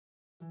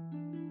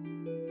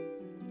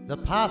The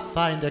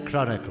Pathfinder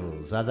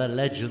Chronicles are the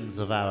legends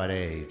of our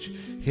age,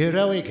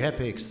 heroic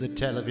epics that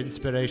tell of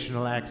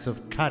inspirational acts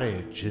of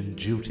courage and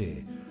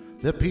duty.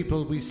 The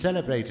people we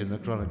celebrate in the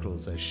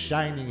Chronicles are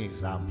shining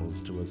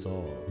examples to us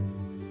all.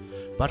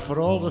 But for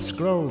all the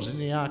scrolls in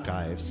the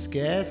archive,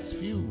 scarce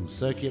few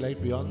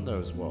circulate beyond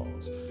those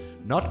walls,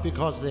 not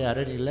because they are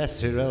any less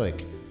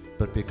heroic,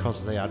 but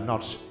because they are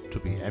not to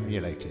be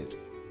emulated.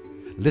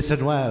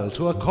 Listen well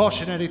to a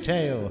cautionary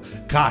tale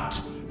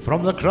cut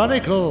from the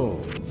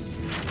Chronicles.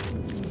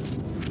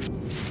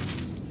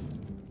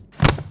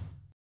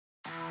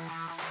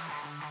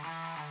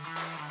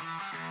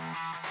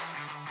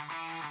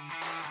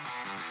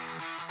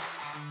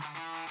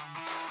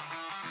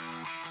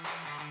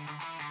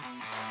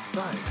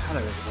 So, hello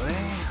everybody.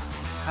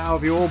 How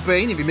have you all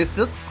been? Have you missed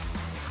us?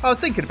 I was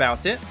thinking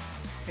about it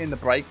in the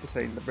break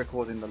between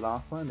recording the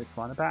last one and this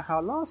one about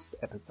how last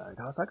episode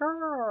I was like,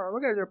 oh, we're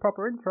going to do a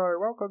proper intro.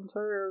 Welcome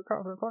to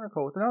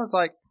Chronicles. And I was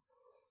like,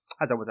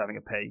 as I was having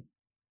a pee,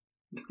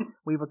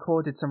 we've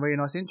recorded some really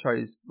nice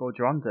intros, or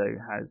Geronto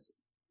has,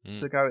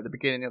 to go at the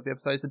beginning of the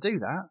episodes to do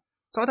that.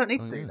 So I don't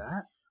need to do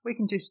that. We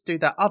can just do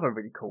that other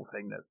really cool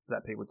thing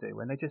that people do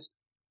when they just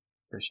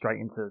go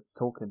straight into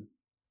talking.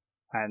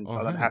 And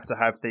I don't have to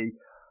have the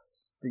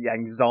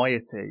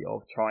anxiety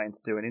of trying to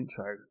do an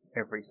intro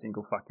every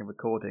single fucking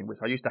recording, which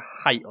I used to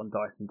hate on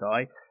Dice and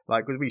Die.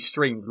 Like, we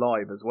streamed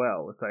live as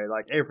well, so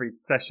like every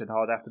session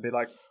I'd have to be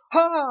like,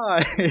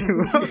 "Hi,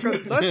 welcome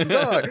to Dice and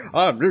Die.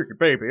 I'm Luke,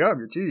 baby. I'm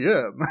your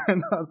GM."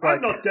 And I was like,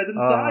 "I'm not dead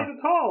inside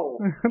at all."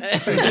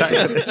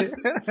 Exactly.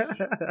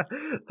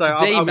 So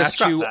today,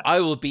 Matthew, I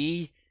will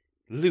be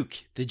Luke,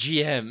 the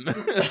GM.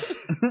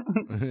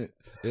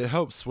 It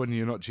helps when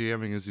you're not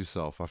GMing as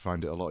yourself. I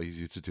find it a lot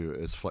easier to do it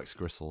as Flex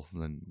Gristle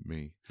than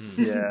me.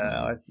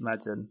 Yeah, I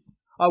imagine.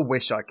 I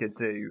wish I could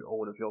do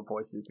all of your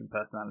voices and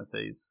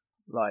personalities.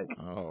 Like,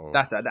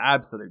 that's an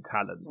absolute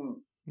talent.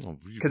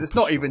 Because it's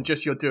not even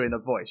just you're doing a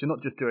voice. You're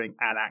not just doing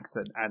an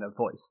accent and a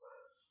voice.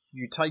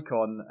 You take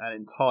on an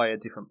entire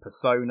different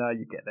persona.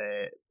 You get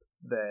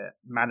their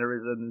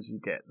mannerisms. You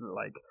get,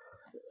 like,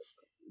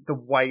 the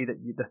way that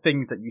the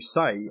things that you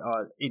say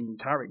are in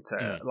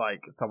character.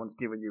 Like, someone's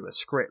given you a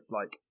script.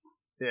 Like,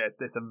 yeah,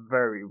 there's a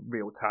very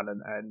real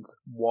talent, and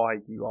why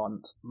you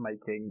aren't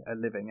making a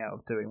living out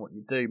of doing what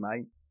you do,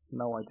 mate,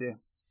 no idea.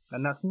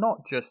 And that's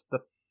not just the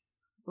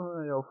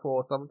 3 or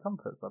 4 Southern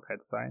Comforts I've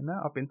had saying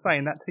that. I've been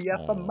saying that to you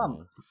for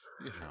months.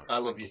 I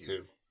love you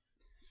too.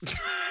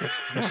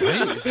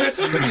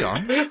 Steady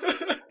on.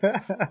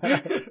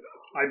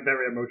 I'm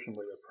very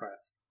emotionally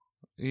oppressed.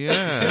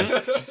 Yeah,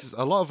 Jesus,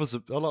 a lot of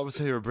us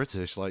here are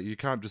British. Like, you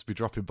can't just be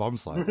dropping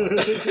bombs like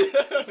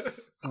that.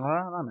 Well,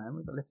 I don't know, man.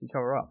 We've got to lift each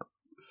other up.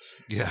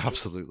 Yeah,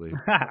 absolutely.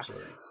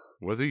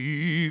 Where the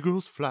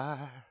eagles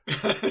fly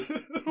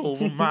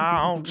over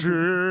mountains.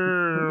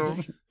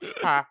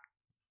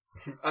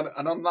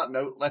 And on that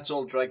note, let's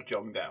all drag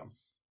John down.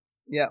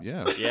 Yeah.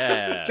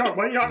 John,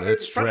 why are you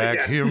Let's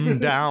drag him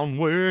down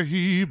where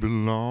he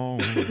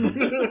belongs.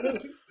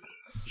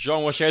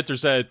 John, watch out!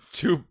 There's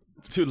two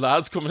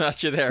lads coming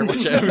at you there.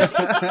 Watch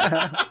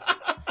out!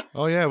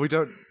 Oh yeah, we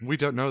don't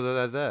know that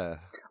they're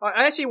there.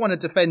 I actually want to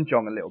defend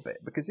John a little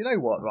bit, because you know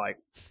what, right?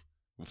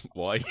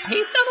 Why? He's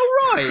done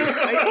all right.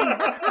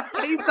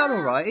 He's done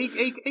all right.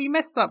 He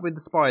messed up with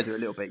the spider a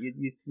little bit.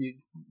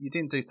 You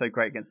didn't do so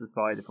great against the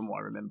spider, from what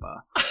I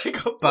remember. I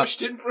got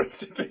pushed in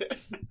front of it.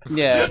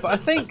 Yeah, but I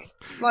think,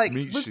 like,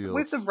 Meat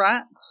with the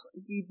rats,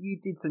 you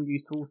did some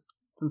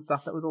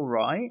stuff that was all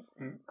right.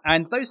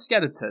 And those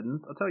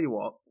skeletons, I'll tell you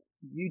what,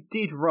 you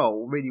did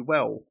roll really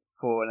well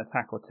for an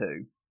attack or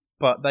two,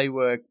 but they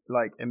were,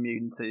 like,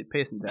 immune to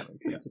piercing damage,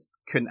 so you just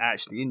couldn't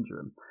actually injure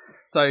them.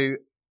 So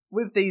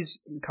with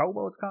these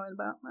kobolds coming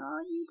about,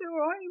 you do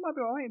alright, you might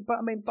be alright, but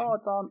I mean,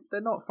 bards they're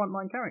not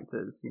frontline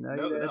characters, you know,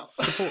 No, they're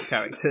support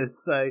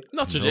characters, so...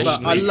 Not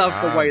traditionally. But I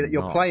love the way that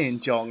you're playing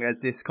Jong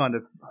as this kind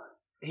of...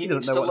 He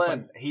needs to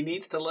learn. He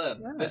needs to learn.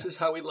 Yeah. This is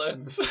how he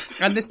learns.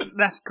 And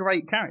that's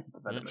great character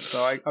development,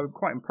 so I'm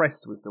quite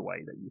impressed with the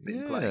way that you've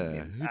been playing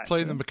him.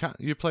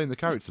 You're playing the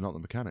character, not the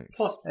mechanics.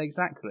 Plus,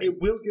 exactly.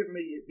 It will give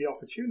me the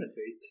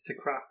opportunity to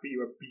craft for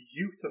you a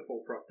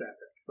beautiful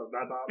prosthetic, so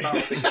that'll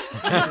be...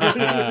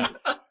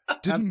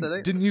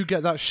 Absolutely. Didn't you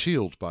get that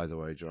shield, by the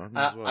way, John?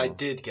 As well? I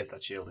did get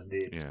that shield,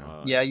 indeed.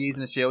 Yeah, using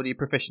the shield, are you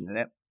proficient in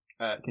it?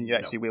 Can you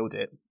actually wield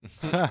it?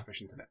 I'm not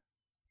proficient in it.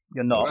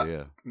 You're not? Oh,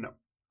 yeah. No.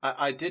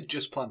 I did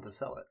just plan to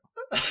sell it.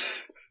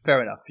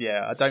 Fair enough,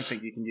 yeah. I don't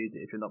think you can use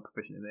it if you're not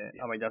proficient in it.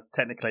 I mean, that's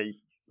technically,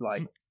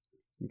 like,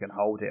 you can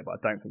hold it, but I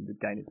don't think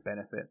you'd gain its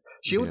benefits.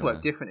 Shields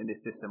work different in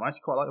this system. I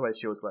actually quite like the way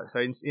shields work. So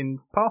in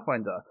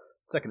Pathfinder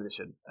 2nd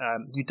edition,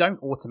 you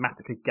don't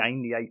automatically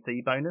gain the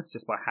AC bonus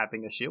just by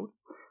having a shield.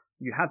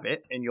 You have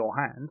it in your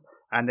hand,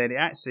 and then it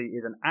actually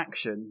is an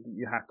action that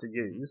you have to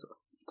use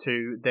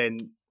to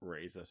then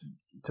raise it.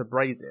 To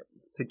raise it.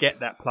 To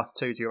get that +2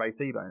 to your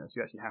AC bonus,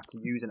 you actually have to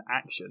use an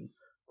action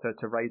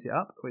to raise it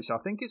up, which I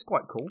think is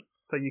quite cool.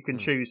 So you can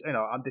choose,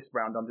 on this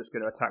round I'm just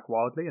going to attack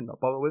wildly and not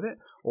bother with it,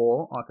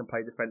 or I can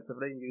play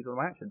defensively and use all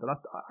my actions. And I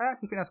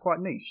actually think that's quite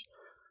niche.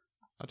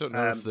 I don't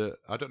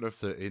know if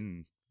they're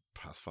in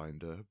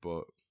Pathfinder,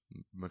 but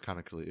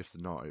mechanically, if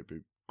they're not, it'd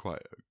be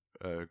quite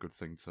a good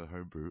thing to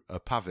homebrew. A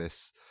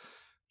Pavis,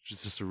 which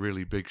is just a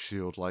really big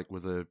shield, like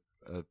with a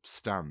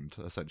stand,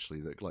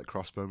 essentially, that like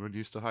crossbowmen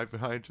used to hide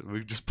behind. And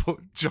we just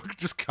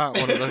just cart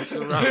one of those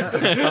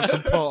around, have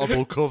some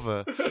portable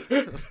cover.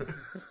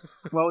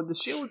 Well, the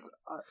shields,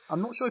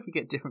 I'm not sure if you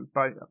get different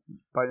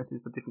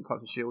bonuses for different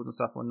types of shields and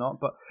stuff or not,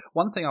 but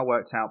one thing I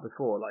worked out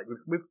before, like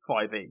with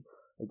 5e,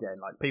 again,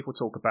 like people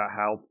talk about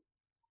how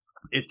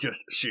it's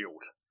just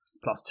shield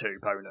 +2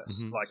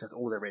 bonus, like that's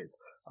all there is.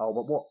 Oh,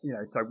 but what,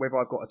 so whether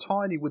I've got a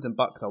tiny wooden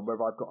buckler, or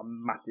whether I've got a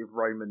massive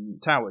Roman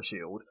tower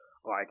shield,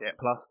 I get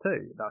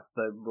 +2. That's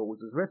the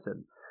rules as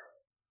written.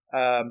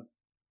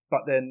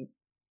 But then,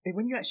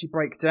 when you actually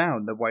break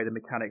down the way the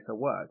mechanics are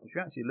worked, if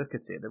you actually look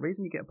at it, the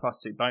reason you get a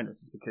 +2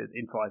 bonus is because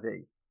in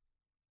 5e,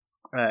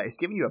 it's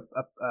giving you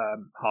a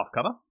half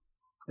cover.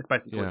 It's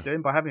basically what it's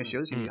doing. By having a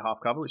shield, it's giving you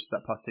half cover, which is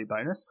that +2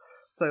 bonus.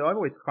 So I've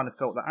always kind of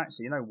felt that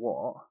actually, you know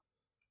what?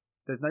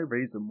 There's no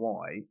reason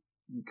why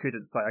you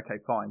couldn't say, okay,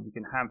 fine, you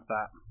can have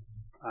that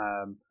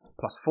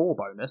 +4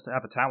 bonus,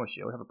 have a tower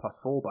shield, have a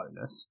 +4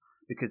 bonus,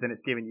 because then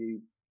it's giving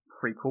you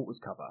 3/4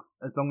 cover,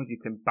 as long as you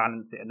can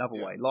balance it another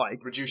way,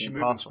 like reduce your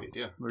movement speed,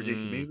 reduce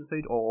your movement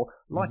speed, or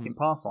like in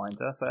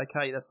Pathfinder, say,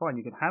 okay, that's fine,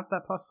 you can have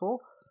that +4.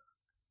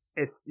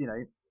 It's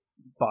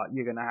but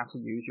you're going to have to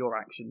use your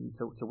action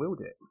to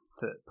wield it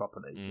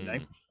properly.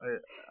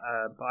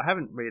 But I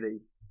haven't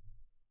really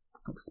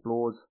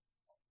explored,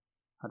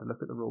 had a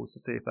look at the rules to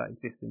see if that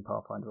exists in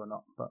Pathfinder or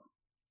not. But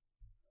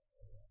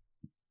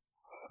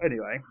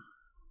anyway.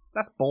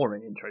 That's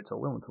boring intro talk.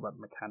 We don't want to talk about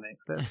the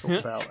mechanics. Let's talk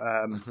about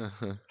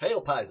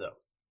Hail Paizo.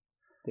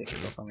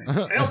 dicks or something.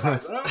 Hail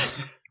Paizo!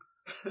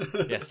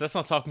 Yes, let's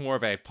not talk more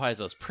about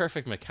Paizo's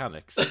perfect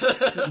mechanics. They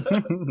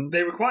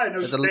require no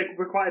discussion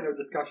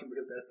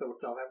because they're so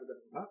self-evident.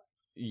 Huh?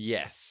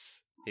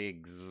 Yes,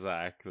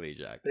 exactly,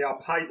 Jack. They are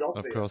Paizo.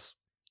 Of course.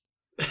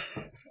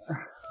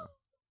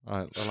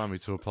 Allow me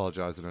to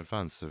apologise in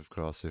advance, of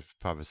course, if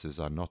Pavises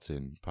are not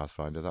in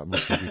Pathfinder. That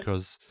must be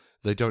because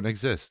they don't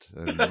exist,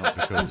 and not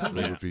because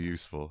they would be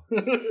useful.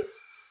 Paizo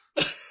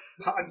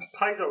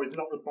is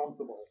not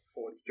responsible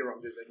for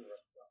Durand's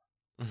ignorance.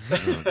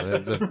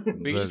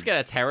 We can just get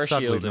a tower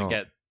shield and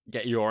not.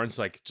 get Yorn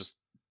to just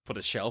put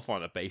a shelf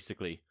on it,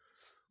 basically.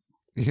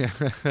 Yeah.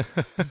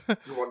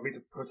 You want me to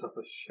put up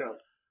a shelf?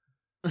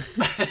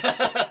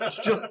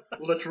 Just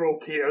literal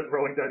tears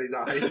rolling down his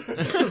eyes.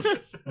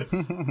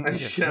 A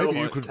shelf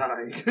on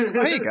tag.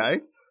 There you go.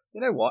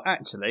 You know what?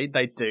 Actually,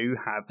 they do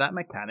have that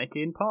mechanic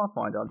in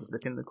Pathfinder. I'm just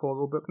looking at the core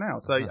rule book now.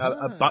 So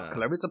a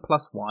buckler is a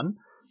 +1.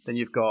 Then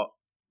you've got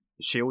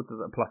shields as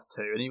a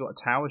 +2, and you've got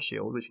a tower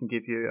shield, which can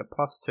give you a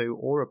 +2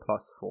 or a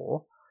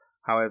 +4.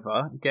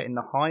 However, getting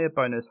the higher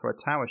bonus for a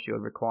tower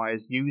shield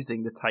requires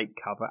using the take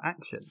cover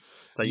action.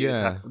 So you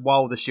have to,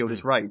 while the shield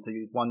is raised, so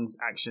you use one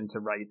action to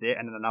raise it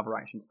and then another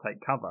action to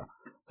take cover.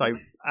 So,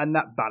 and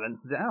that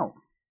balances it out.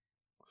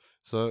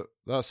 So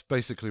that's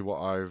basically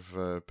what I've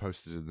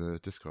posted in the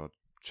Discord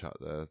chat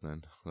there.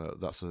 Then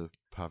that's a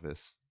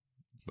Pavis.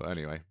 But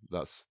anyway,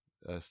 that's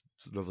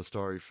another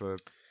story for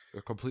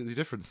a completely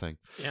different thing.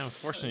 Yeah,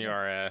 unfortunately,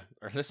 our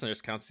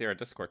listeners can't see our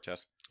Discord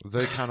chat.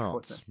 They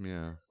cannot.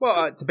 Yeah.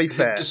 Well, to be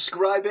fair,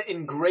 describe it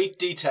in great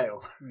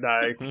detail.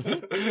 No.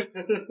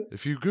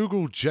 If you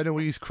Google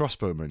Genoese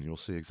crossbowmen, you'll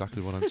see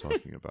exactly what I'm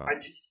talking about.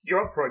 And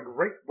you're up for a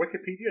great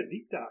Wikipedia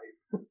deep dive.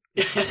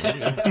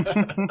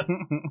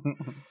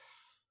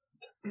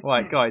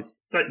 Right, guys,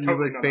 Totally you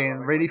were not being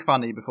ironic. really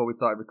funny before we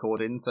started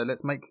recording, so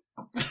let's make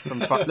some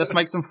let's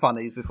make some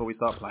funnies before we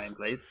start playing,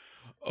 please.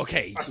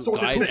 Okay, I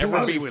sort of guys, put you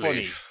everyone out, be Willie.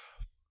 funny.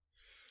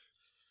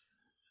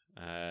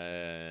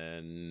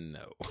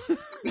 No.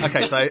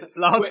 Okay, so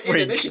last We're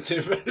in week.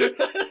 initiative.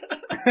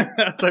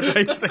 So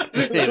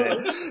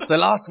basically, so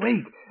last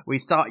week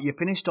you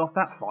finished off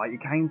that fight. You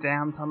came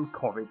down some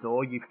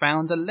corridor. You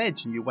found a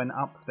ledge, and you went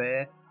up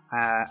there,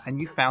 and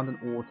you found an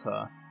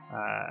altar,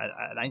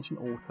 an ancient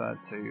altar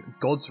to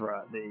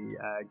Godzra,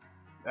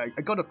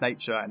 a god of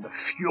nature and the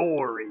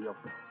fury of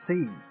the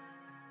sea.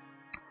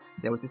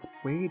 There was this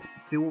weird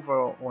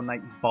silver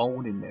ornate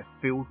bowl in there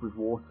filled with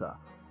water,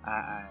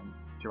 and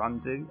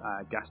Gerandu,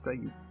 Gastra,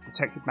 you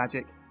detected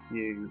magic.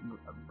 You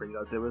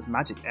realised there was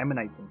magic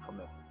emanating from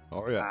this.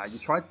 Oh, yes. You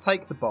tried to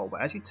take the bowl,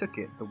 but as you took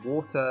it, the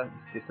water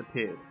just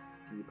disappeared.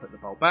 You put the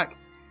bowl back,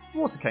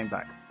 water came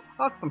back.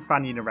 After some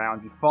fanning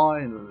around, you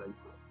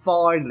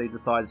finally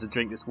decided to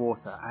drink this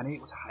water, and it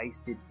was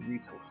hasty,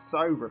 beautiful,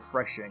 so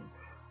refreshing.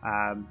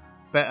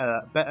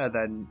 Better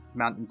than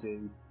Mountain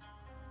Dew,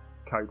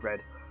 Code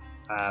Red.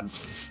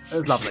 It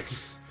was lovely.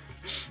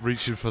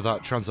 Reaching for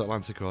that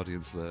transatlantic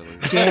audience there.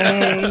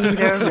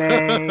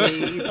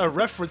 Gatorade. A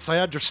reference I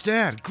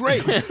understand.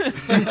 Great. This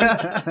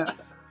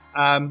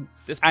And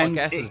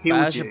podcast it is healed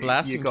Badger you.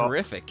 Blasting You got-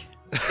 terrific.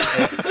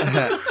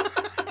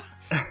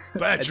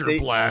 Badger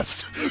deep-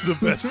 Blast. The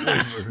best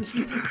flavor.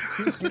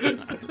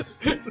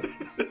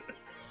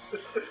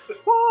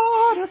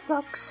 Water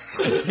sucks.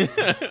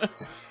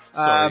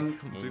 Sorry.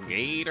 Different.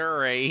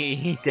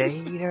 Gatorade.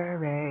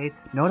 Gatorade.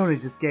 Not only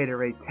does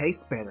Gatorade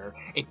taste better,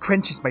 it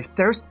quenches my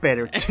thirst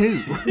better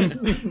too.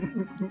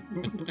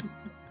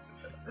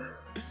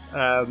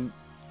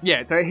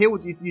 Yeah, so it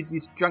healed you.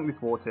 You drank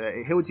this water.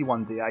 It healed you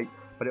 1d8,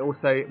 but it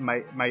also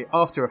made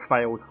after a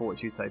failed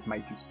fortitude save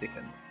made you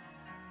sickened.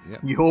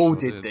 Yep, You all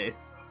sure did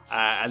this,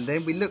 and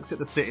then we looked at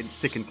the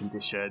sickened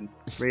condition,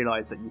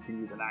 realised that you can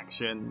use an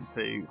action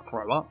to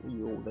throw up.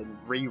 You all then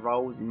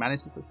re-rolls. You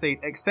managed to succeed,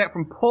 except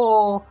from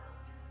poor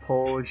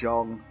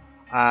Zhong.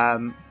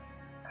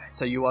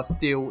 So you are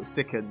still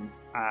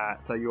sickened.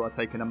 So you are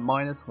taking a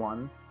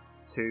 -1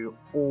 to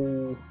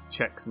all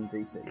checks and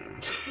DCs.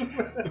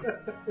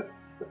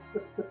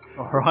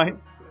 All right.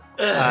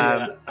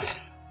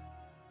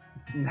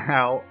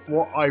 Now,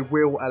 what I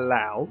will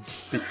allow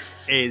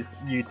is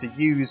you to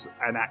use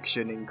an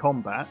action in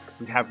combat, because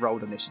we have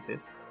rolled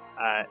initiative.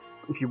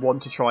 If you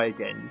want to try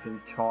again, you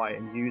can try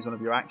and use one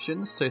of your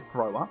actions to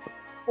throw up,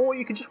 or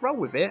you can just roll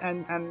with it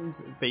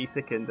and be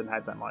sickened and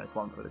have that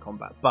 -1 for the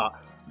combat. But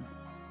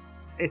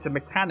it's a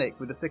mechanic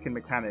with a sickened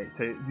mechanic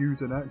to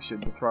use an action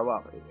to throw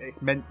up.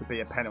 It's meant to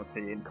be a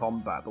penalty in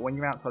combat, but when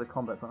you're outside of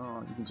combat, it's like,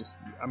 oh, you can just.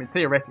 I mean,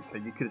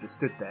 theoretically, you could have just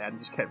stood there and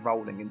just kept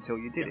rolling until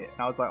you did it.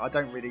 And I was like, I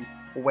don't really.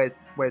 Well,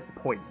 where's the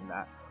point in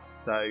that?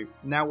 So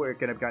now we're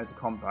going to go into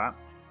combat.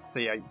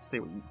 See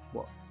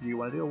what you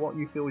want to do, or what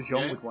you feel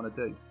Jean would want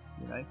to do.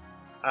 You know.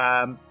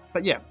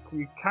 But yeah, so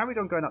you carried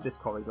on going up this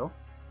corridor.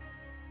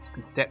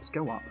 The steps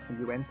go up, and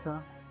you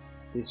enter.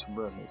 This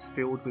room is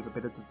filled with a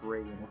bit of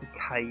debris, and there's a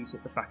cage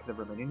at the back of the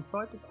room, and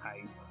inside the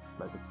cage there's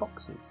loads of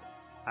boxes.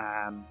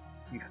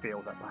 You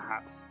feel that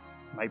perhaps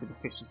maybe the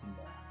fish is in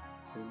there.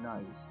 Who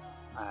knows?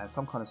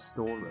 Some kind of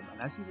storeroom.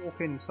 And as you walk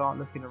in, you start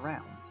looking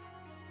around.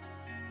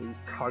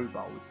 These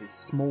kobolds, these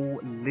small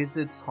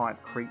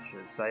lizard-type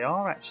creatures, they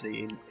are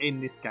actually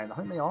in this game. I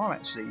think they are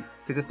actually,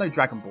 because there's no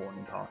Dragonborn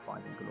in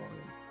Pathfinder and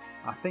Glorian.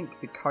 I think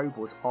the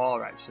kobolds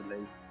are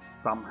actually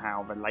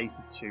somehow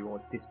related to or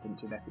distant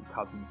genetic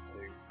cousins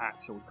to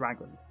actual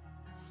dragons.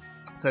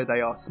 So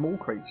they are small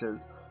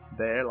creatures.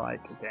 They're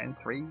like, again,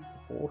 3 to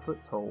 4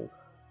 foot tall,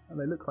 and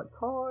they look like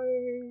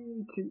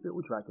tiny, cute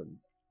little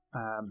dragons.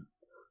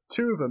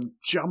 2 of them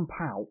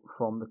jump out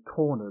from the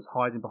corners,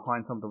 hiding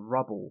behind some of the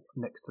rubble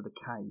next to the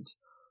cage.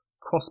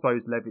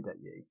 Crossbows levied at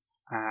you,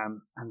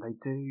 and they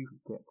do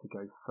get to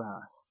go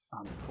first,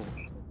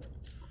 unfortunately.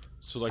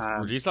 So, like,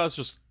 were these lads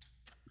just...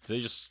 Do they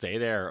just stay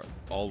there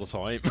all the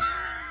time?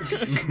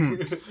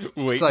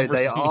 So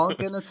they are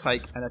going to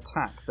take an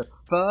attack. The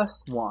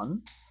first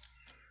one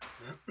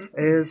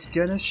is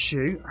going to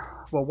shoot.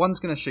 Well,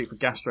 one's going to shoot for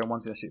Gastro and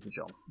one's going to shoot for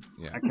John.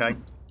 Yeah. Okay.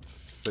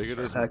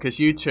 Because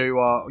you two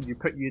are.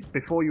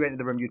 Before you entered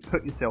the room, you'd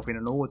put yourself in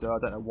an order. I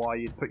don't know why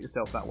you'd put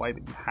yourself that way,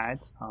 but you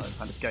had. I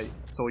kind of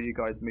saw you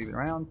guys moving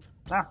around.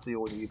 That's the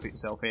order you put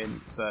yourself in.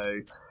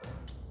 So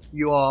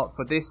you are,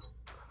 for this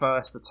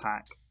first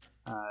attack.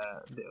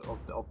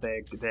 Of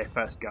their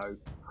first go,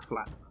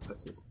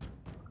 flat-footed.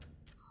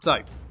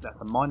 So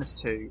that's a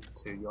 -2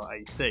 to your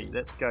AC.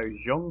 Let's go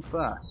Zhong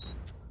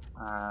first.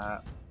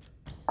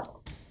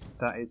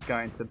 That is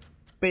going to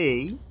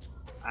be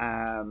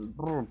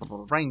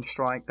range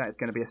strike. That is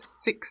going to be a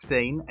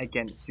 16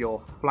 against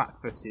your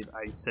flat-footed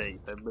AC.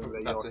 So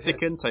you're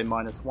sickened, so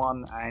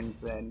 -1, and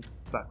then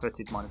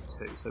flat-footed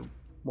 -2. So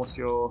what's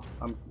your?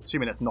 I'm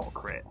assuming that's not a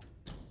crit.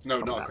 No,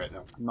 not a crit.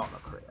 No, not a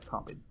crit. It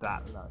can't be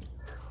that low.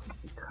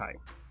 Okay.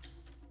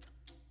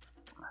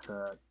 That's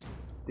a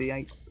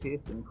D8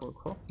 piercing for a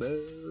crossbow.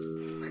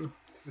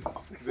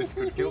 This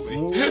could kill me.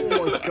 Oh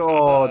my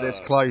god, it's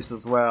close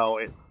as well.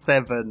 It's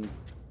 7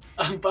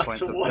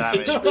 points of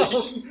damage.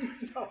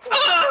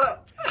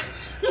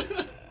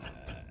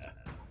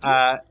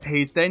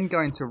 He's then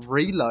going to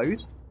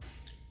reload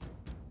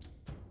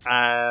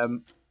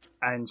and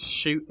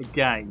shoot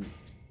again.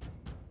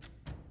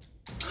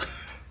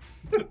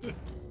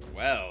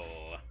 Well,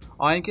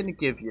 I'm going to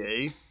give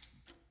you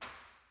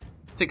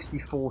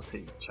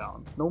 60-40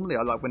 chance. Normally,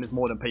 I like when there's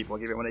more than people, I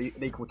give it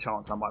an equal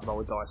chance. I might roll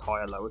a dice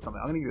high or low or something.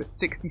 I'm going to give you a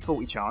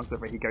 60-40 chance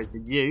whether he goes for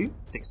you,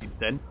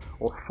 60%,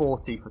 or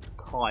 40 for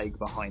Tig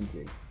behind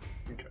you.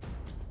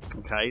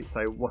 Okay,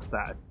 so what's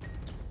that?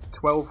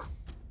 12.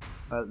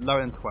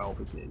 Lower than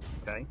 12 is you.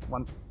 Okay,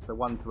 1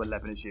 to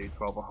 11 is you.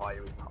 12 or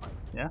higher is Tig.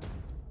 Yeah.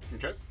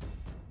 Okay.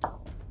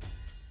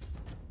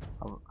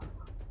 I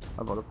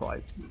rolled a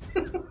 5.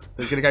 So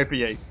he's going to go for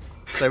you.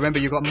 So remember,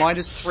 you've got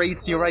 -3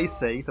 to your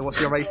AC. So what's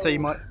your AC?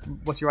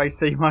 What's your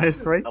AC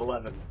 -3?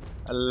 11.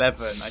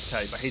 11.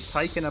 Okay, but he's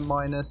taken a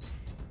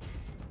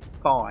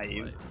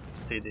 -5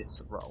 to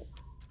this roll.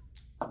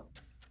 I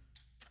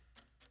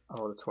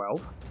rolled a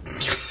 12.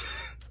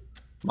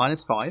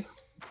 -5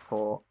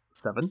 for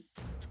 7.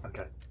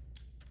 Okay.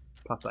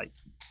 +8.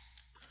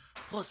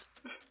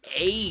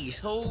 +8.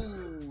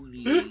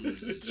 Holy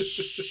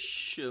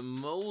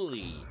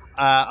shamoly.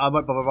 I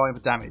won't bother rolling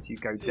for damage. You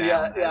go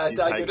down as you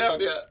take down,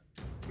 yeah.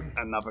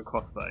 another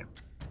crossbow.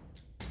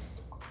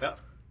 Yeah.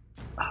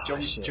 Oh,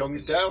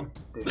 Jong's down.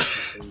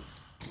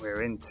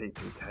 We're in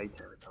TPK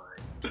territory.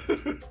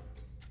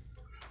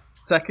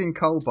 Second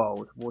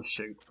kobold will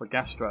shoot for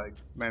Gastro.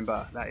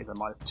 Remember, that is a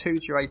 -2 to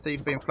your AC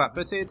for being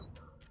flat-footed.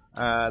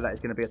 That is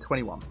going to be a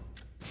 21.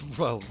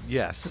 Well,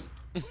 yes.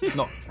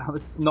 That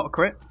was not a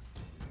crit.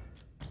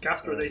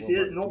 Gastro's AC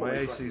is not My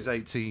AC is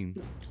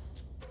 18.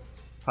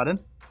 Pardon?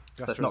 So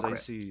it's Gastro's not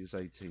crit. AC is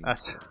 18.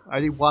 That's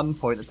only 1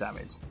 point of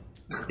damage.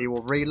 He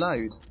will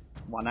reload.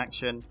 1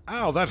 action.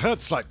 Ow, that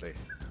hurts slightly.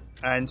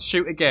 And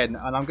shoot again.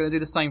 And I'm going to do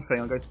the same thing.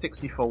 I'll go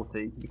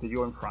 60-40 because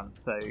you're in front.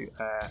 So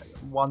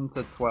 1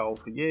 to 12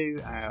 for you,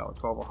 or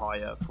 12 or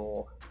higher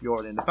for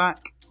you're in the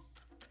back.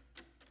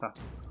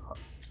 That's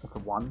a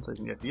 1, so you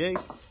can go for you.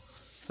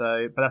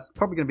 So, but that's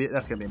probably going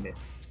to be a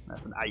miss.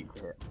 That's an 8 to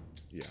hit.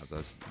 Yeah,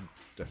 that's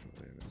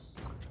definitely a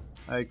miss.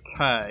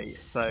 Okay,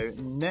 so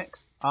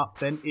next up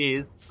then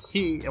is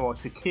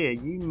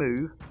Kier, you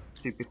move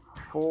to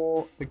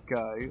before the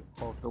go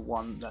of the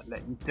one that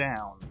let you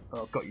down,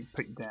 or put you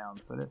down.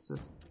 So let's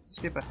just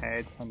skip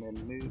ahead and then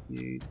move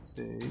you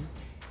to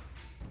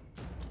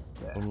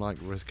there. Unlike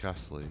Rick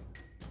Castley,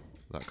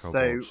 that kobold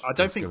So I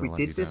don't is think gonna we let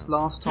did you this down.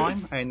 last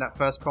time in that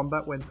first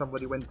combat when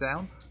somebody went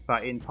down.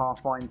 But in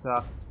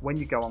Pathfinder, when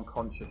you go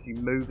unconscious, you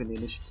move in the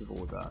initiative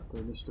order. The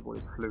initiative order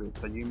is fluid,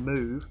 so you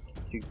move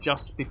to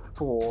just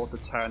before the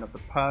turn of the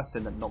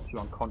person that knocks you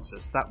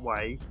unconscious. That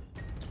way,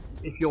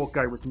 if your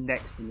go was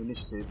next in the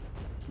initiative,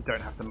 you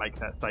don't have to make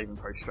that saving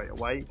throw straight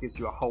away. It gives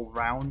you a whole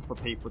round for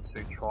people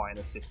to try and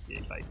assist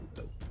you,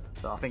 basically.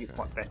 So I think it's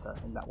quite better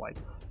in that way.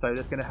 So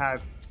that's going to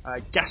have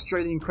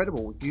Gastro the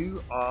Incredible.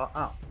 You are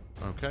up.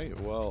 Okay,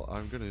 well,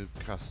 I'm going to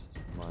cast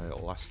my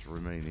last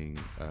remaining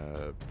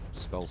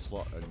spell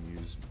slot and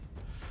use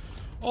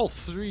all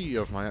 3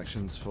 of my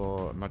actions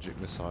for Magic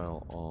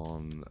Missile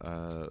on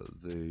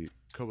the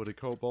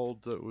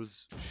kobold that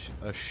was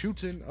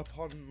shooting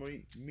upon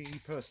me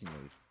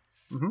personally.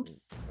 Mm-hmm.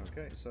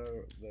 Okay, so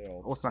they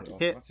all Automatic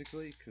hit hit.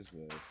 automatically because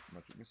they're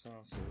Magic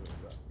Missile, so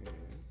that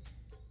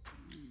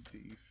is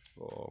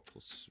 3d4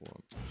 plus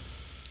 1.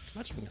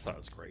 Magic Missile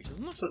is great,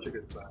 isn't it? Such a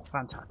good spell. It's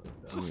fantastic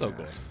spell. It's just so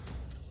good.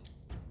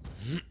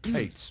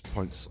 8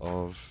 points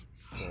of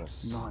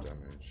force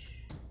Nice. damage.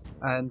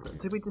 And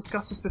did we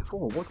discuss this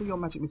before? What do your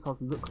magic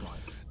missiles look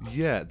like?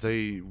 Yeah,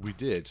 we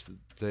did.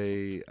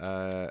 They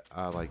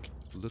are like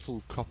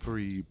little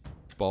coppery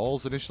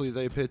balls initially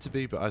they appear to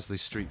be, but as they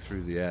streak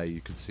through the air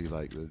you can see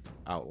like the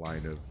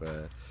outline of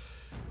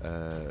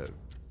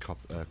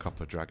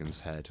copper dragon's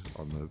head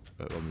on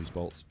these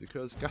bolts,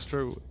 because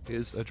Gastro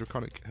is a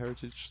draconic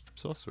heritage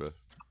sorcerer.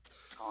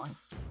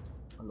 Nice.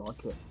 I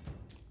like it.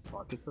 I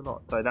like it a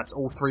lot. So that's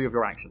all 3 of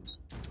your actions.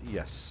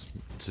 Yes,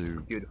 to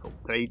Beautiful.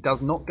 So he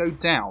does not go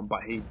down,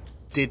 but he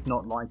did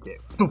not like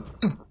it.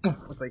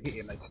 As they hit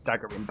him, they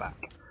stagger him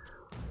back.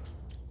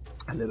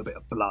 A little bit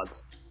of blood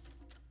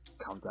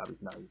comes out of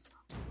his nose.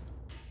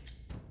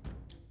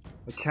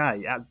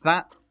 Okay, at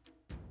that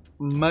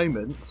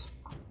moment,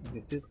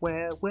 this is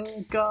where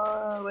we're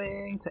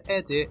going to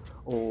edit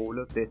all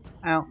of this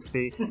out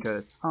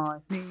because I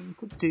need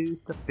to do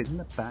stuff in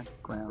the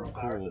background.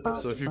 cool.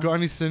 So if you've got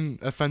anything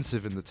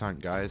offensive in the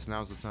tank, guys,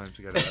 now's the time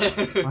to get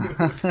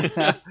it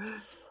out.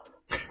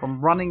 From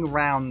running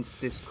around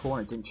this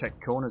corner, didn't check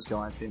corners,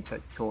 guys, didn't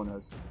check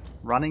corners.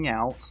 Running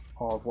out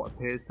of what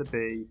appears to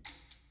be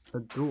a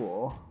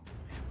door.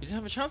 You didn't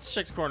have a chance to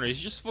check the corner. You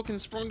just fucking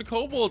sprung the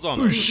kobolds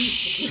on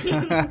us.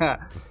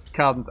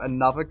 Comes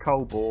another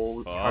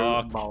kobold.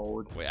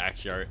 Wait,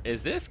 actually,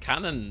 is this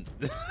canon?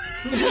 We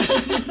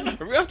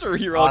have to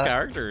reroll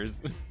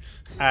characters.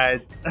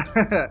 As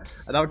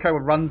another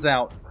kobold runs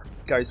out,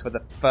 goes for the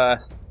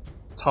first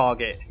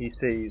target he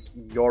sees.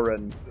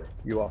 Yoran,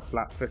 you are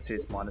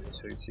flat-footed,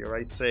 -2 to your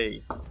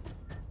AC.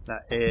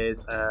 That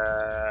is,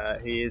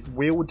 he is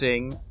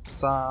wielding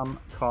some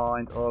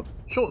kind of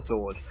short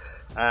sword,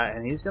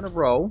 and he's going to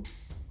roll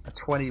a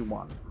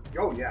 21.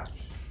 Oh, yeah.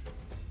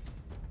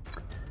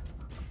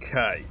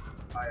 Okay.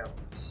 I am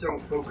so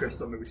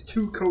focused on those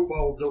 2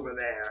 kobolds over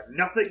there.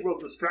 Nothing will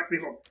distract me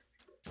from...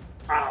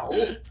 Ow!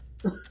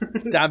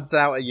 Dabs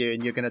out at you,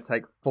 and you're going to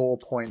take 4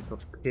 points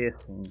of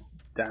piercing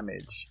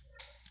damage.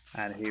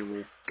 And he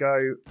will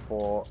go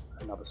for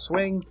another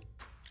swing.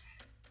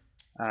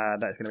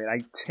 That's going to be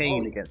an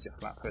 18 against your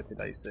flat-footed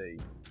AC.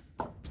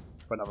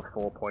 For another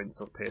 4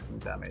 points of piercing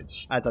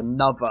damage. As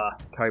another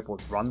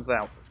kobold runs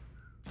out.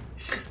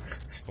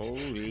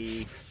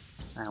 Holy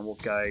And we'll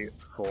go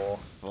for...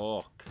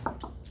 fuck.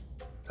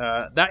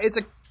 that is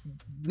a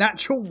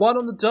natural 1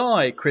 on the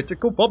die.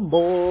 Critical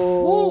fumble.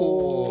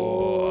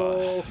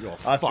 You're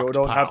I still fucked,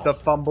 don't pal. have the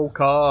fumble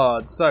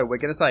card. So we're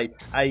going to say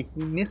A,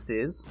 he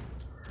misses.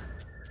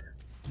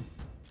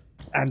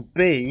 And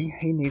B,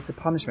 he needs a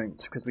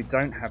punishment because we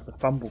don't have the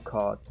fumble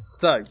card.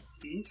 So,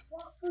 He's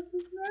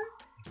flat-footed now?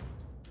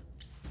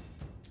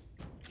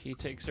 He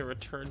takes a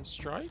return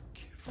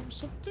strike from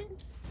something?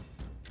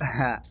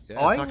 I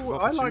attack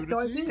of like the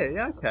opportunity. idea.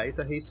 Yeah, okay,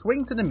 so he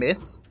swings and a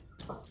miss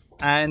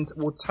and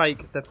will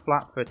take the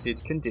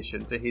flat-footed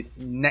condition to his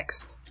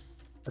next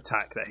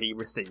attack that he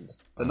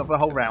receives. So not for the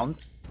whole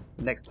round.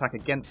 The next attack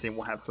against him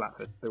will have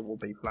will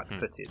be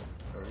flat-footed.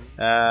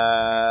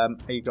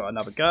 He got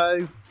another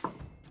go.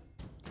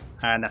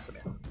 And that's a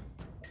miss.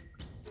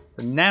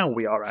 So now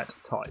we are at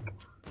Tyke.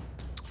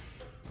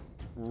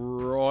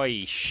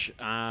 Right.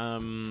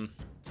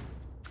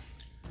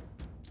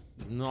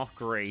 Not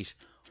great.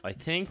 I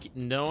think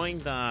knowing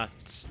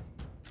that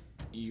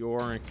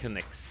Yorn can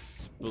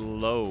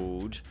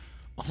explode,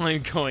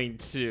 I'm going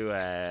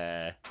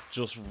to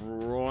just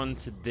run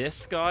to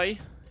this guy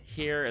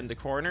here in the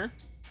corner.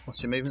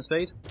 What's your movement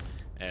speed?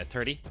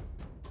 30.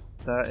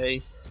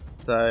 30.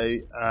 So,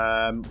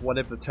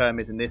 whatever the term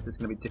is in this, it's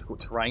going to be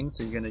difficult terrain,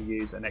 so you're going to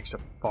use an extra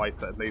 5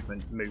 foot of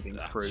movement moving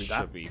through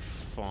that. Should be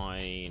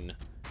fine.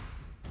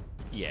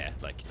 Yeah,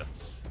 like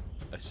that's...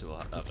 I still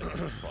have like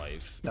plus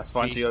 5. That's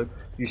fine. So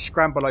you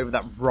scramble over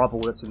that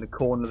rubble that's in the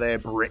corner there,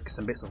 bricks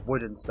and bits of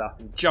wood and stuff,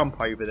 and jump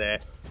over there,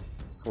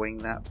 swing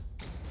that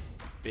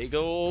big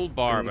old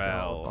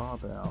barbell.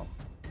 Barbell.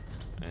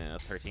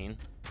 13.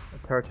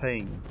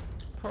 13.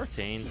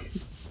 13.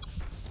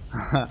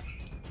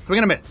 Swing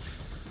and a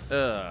miss.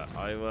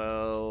 I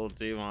will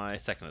do my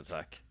second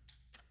attack.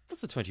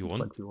 That's a 21.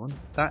 21.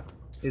 That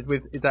is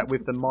with. Is that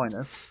with the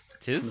minus?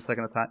 It from the is.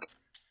 second attack.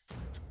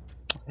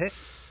 That's a hit.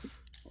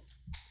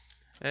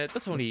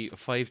 That's only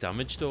 5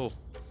 damage though.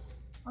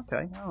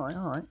 Okay. All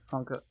right.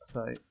 I'll go.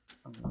 So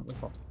we've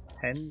got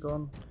 10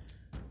 gone.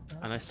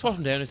 And I swat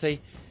him down and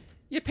say,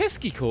 "You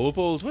pesky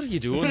kobold, what are you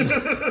doing?"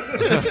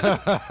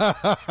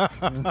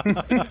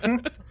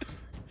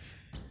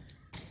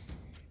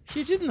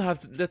 You didn't have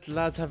to let the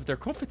lads have their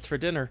crumpets for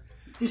dinner.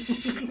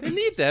 They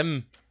need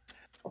them.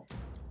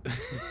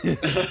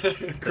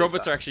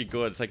 Crumpets are actually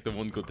good. It's like the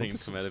one good thing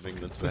that's come out of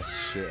England today.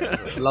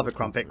 Love a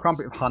crumpet.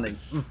 Crumpet with honey.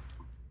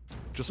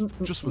 Just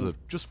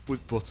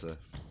with butter.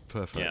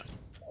 Perfect. Yeah.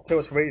 I tell you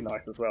what's really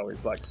nice as well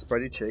is like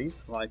spready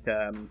cheese, like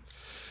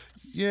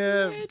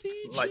Yeah.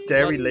 like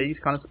Dairy Lee's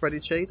kind of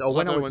spready cheese. Or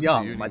when I was went to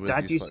young, uni my with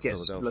dad used used to like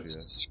get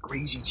Philadelphia.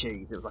 squeezy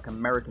cheese. It was like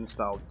American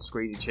style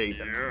squeezy cheese,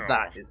 and Yeah.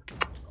 that is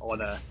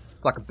on a.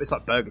 It's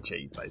like burger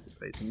cheese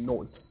basically. It's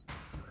nice.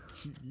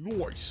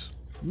 Nice.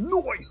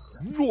 Nice.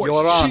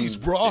 Nice cheese,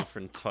 bro.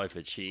 Different type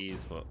of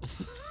cheese, but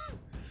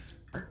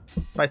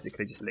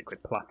Basically just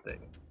liquid plastic,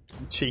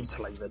 cheese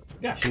flavored.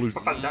 Yeah, Blue-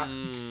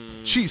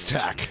 fantastic. Cheese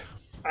tack.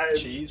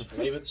 Cheese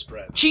flavoured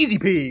spread. Cheesy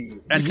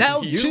peas, and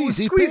now you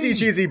Cheesy squeezy peas.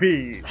 cheesy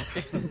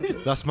peas.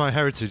 That's my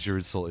heritage you're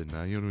insulting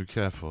now. You want to be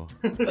careful.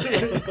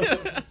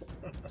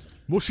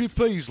 Mushy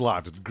peas,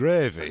 lad, and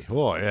gravy.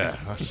 Oh, yeah,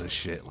 that's the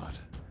shit, lad.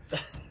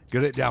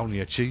 Get it down,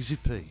 you cheesy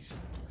peas.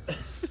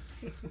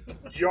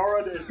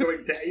 Joran is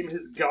going to aim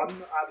his gun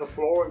at the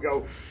floor and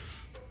go,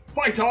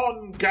 "Fight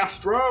on,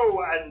 Gastro!"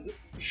 and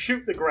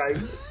shoot the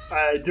ground,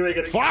 doing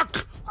an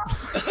Fuck!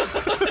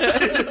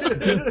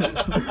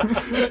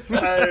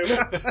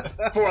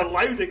 for a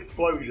loud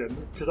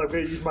explosion, because I'm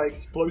going to use my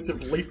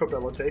explosive leap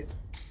ability.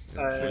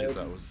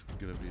 That was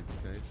going to be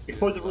the case.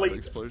 Explosive Loud leap.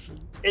 explosion.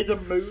 Is a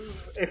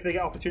move. If they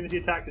get opportunity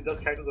attacks, it does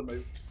count as a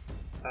move.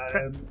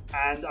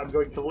 And I'm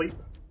going to leap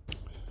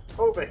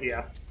over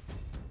here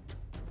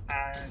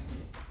and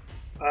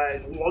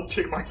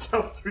launching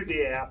myself through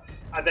the air,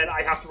 and then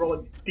I have to roll a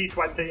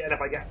d20, and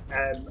if I get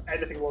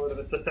anything lower than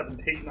a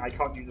 17, I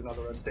can't use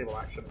another unstable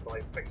action until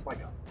I fix my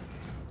gun.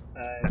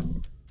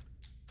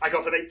 I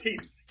got an 18.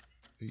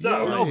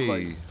 So,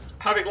 Yay.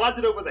 having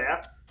landed over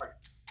there,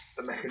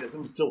 the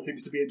mechanism still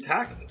seems to be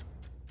intact.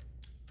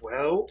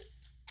 Well,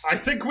 I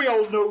think we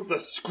all know the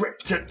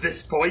script at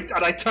this point,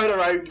 and I turn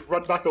around,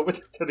 run back over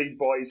to these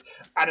boys,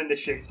 and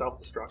initiate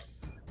self-destruct.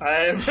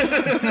 nice.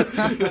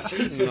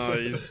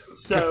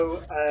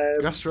 So,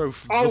 Gastro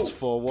oh, just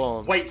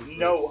forewarned. wait,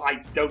 no,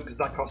 I don't, because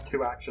that costs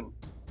 2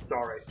 actions.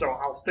 Sorry. So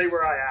I'll stay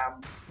where I am,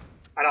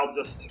 and I'll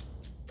just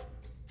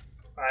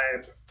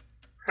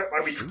put my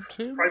wee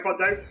tripod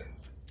down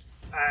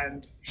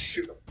and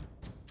shoot them.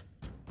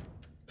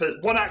 So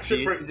there's 1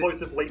 action for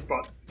explosive leap,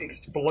 but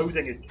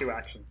exploding is 2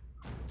 actions.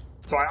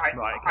 So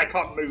I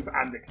can't move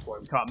and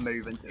explode. You can't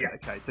move into it. Yeah.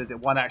 Okay, so is it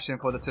 1 action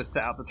for to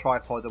set up the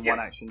tripod and 1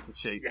 Yes. action to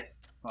shoot? Yes.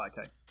 Right,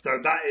 okay. So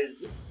that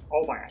is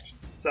all my actions.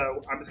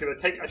 So I'm just going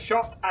to take a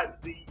shot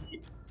at the...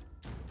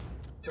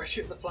 Do I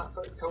shoot the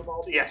flat-footed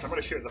kobold? Yes, I'm going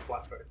to shoot at the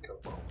flat-footed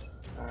kobold.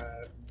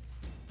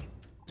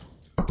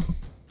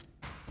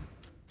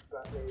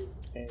 That is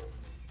a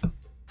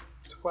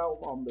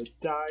 12 on the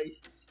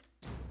dice.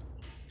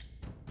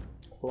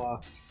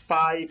 Plus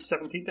 5,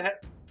 17 to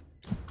hit.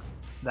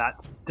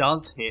 That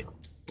does hit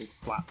his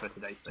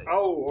flat-footed AC.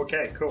 Oh,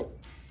 okay, cool.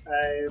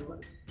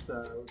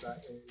 So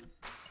that is...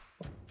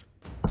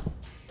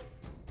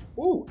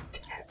 Ooh,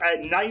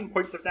 9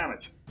 points of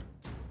damage.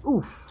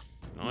 Oof.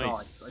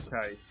 Nice.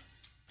 Okay.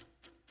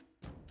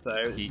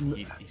 So, He's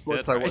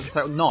what's dead, the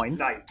total? 9?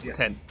 9, yes.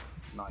 10.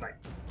 9. 9.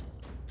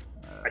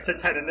 I said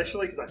 10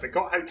 initially because I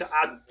forgot how to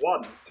add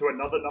 1 to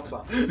another number.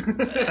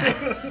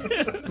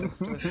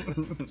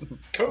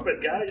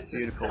 COVID, guys.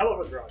 Beautiful. Hell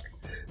of a drug.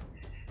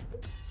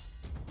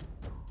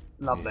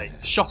 Lovely.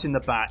 Shot in the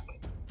back.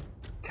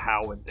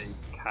 Cowardly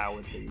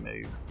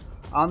move.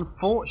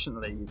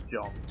 Unfortunately,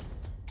 John,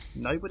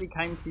 nobody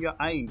came to your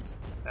aid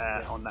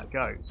on that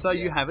go. So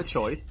you have a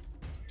choice.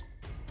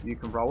 You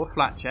can roll a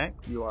flat check.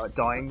 You are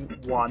dying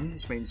 1,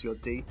 which means your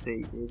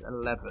DC is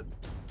 11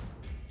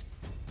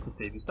 to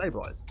see if you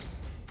stabilise.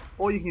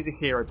 Or you can use a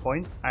hero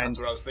point and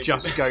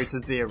just go to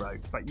 0.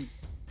 But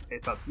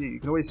it's up to you. You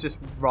can always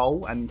just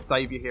roll and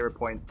save your hero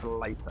point for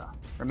later.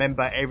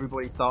 Remember,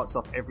 everybody starts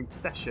off every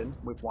session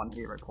with 1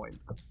 hero point.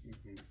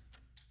 Mm-hmm.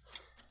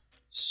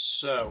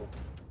 So,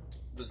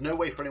 there's no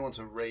way for anyone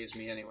to raise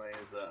me anyway,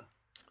 is there?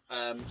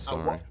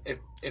 Sorry.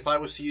 If I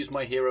was to use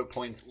my hero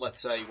point, let's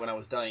say when I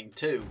was dying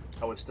 2,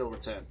 I would still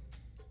return.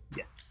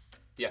 Yes.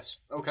 Yes.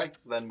 Okay.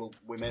 Then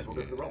we may as well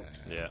go for the roll.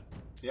 Yeah.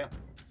 Yeah.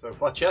 So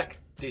flat check.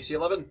 DC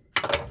 11.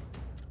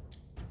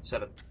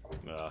 7.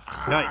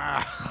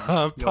 Okay.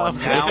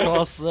 Perfect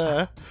loss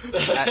there.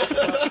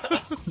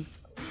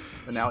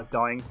 And now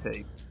dying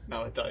 2.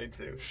 Now I'm dying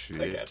 2.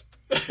 Shit. Again.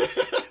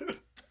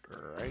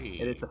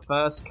 Great. It is the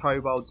first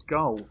kobold's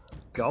goal.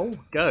 Go.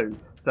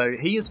 So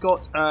he has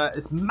got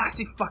this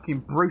massive fucking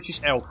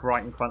brutish elf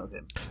right in front of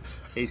him.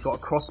 He's got a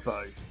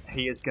crossbow.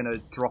 He is going to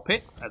drop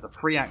it as a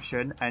free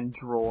action and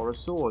draw a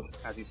sword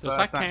as his Does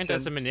first that count action.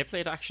 as a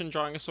manipulate action,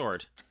 drawing a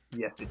sword?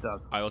 Yes, it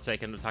does. I will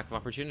take an attack of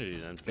opportunity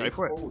then. Go Please.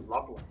 for it. Oh,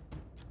 lovely.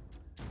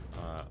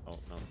 Oh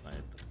no,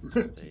 that's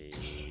just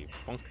a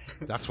funk.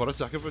 That's what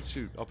attack of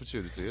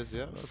opportunity is,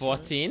 yeah.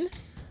 14.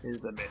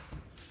 Is a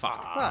miss.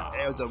 Fuck.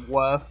 It was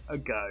worth a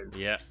go.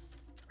 Yeah.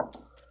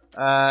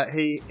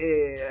 He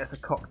is a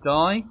cock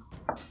die.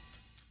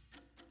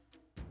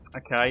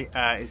 Okay,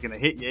 he's going to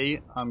hit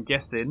you. I'm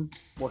guessing.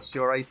 What's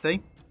your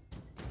AC?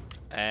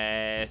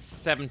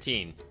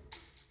 17.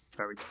 It's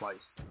very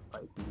close,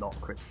 but it's not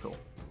critical.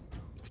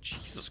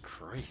 Jesus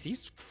Christ,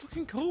 these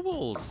fucking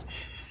kobolds.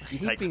 You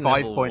take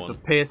 5 points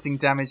of piercing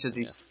damage as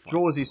he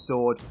draws his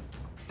sword,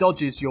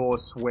 dodges your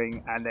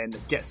swing, and then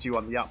gets you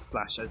on the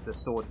upslash as the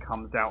sword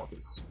comes out of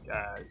its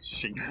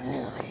sheath.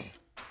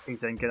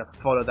 He's then going to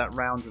follow that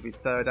round with his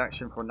third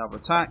action for another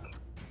attack.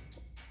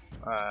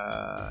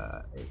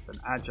 It's an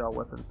agile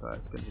weapon, so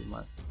it's going to be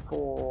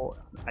 -4.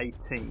 It's an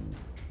 18.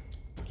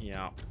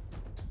 Yeah.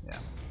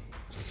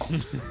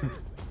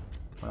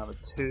 Another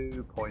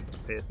 2 points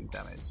of piercing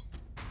damage.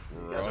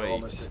 You guys are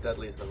almost as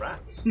deadly as the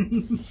rats.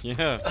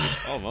 Yeah,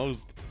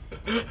 almost.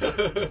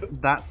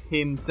 That's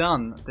him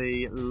done.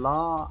 The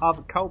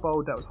other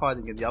kobold that was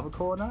hiding in the other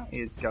corner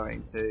is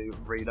going to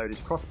reload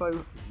his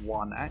crossbow.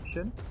 1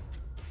 action.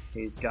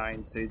 He's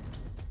going to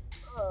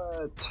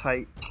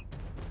take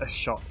a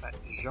shot at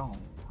Jean.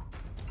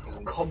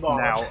 Come on.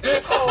 Now,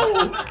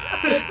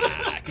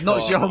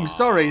 not Jean.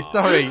 Sorry,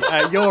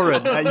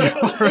 Yoren.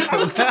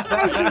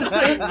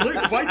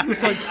 Luke, why do you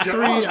say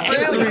Three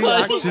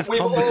active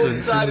We've all combatants in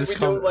decided this we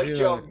don't like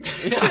John.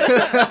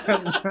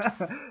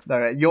 No,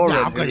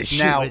 Yoren, I'm gonna who's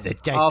shoot now, with the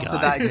dead after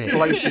guy. that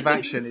explosive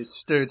action, is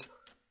stood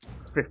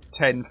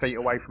 10 feet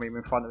away from him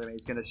in front of him.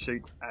 He's going to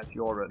shoot at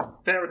Yoren.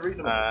 Fair and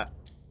reasonable.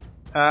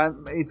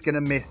 He's going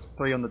to miss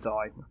 3 on the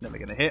die. It's never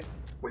going to hit.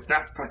 With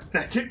that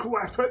pathetic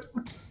weapon,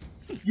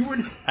 you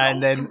insult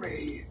And then-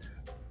 me.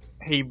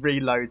 He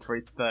reloads for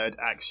his third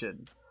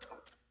action.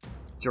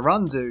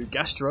 Gerondu,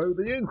 Gastro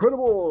the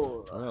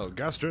Incredible. Well,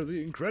 Gastro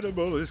the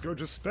Incredible is going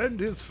to spend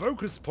his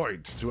focus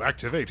point to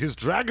activate his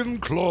dragon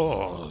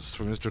claws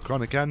from his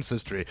draconic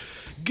ancestry,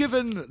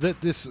 given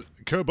that this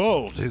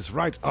kobold is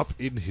right up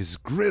in his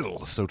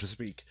grill, so to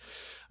speak.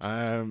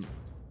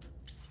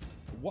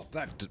 What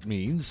that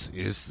means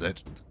is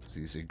that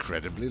these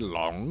incredibly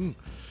long,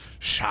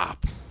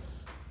 sharp,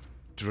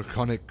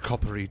 draconic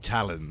coppery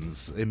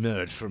talons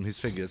emerge from his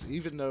fingers,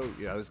 even though,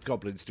 these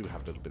goblins do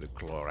have a little bit of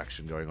claw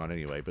action going on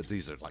anyway, but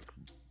these are like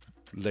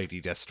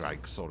Lady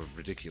Deathstrike sort of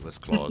ridiculous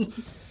claws.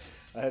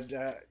 And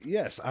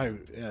yes,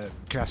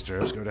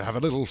 Castor is going to have a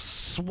little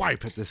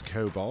swipe at this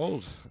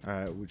kobold,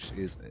 which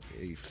is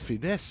a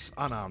finesse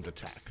unarmed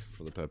attack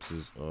for the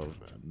purposes of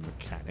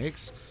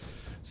mechanics.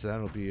 So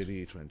that'll be a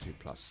d20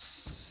 plus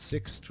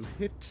 6 to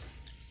hit.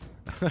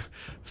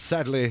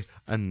 Sadly,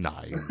 a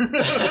 9.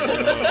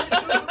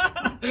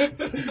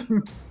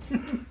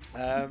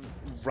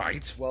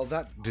 Right, well,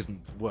 that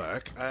didn't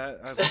work.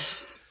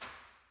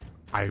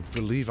 I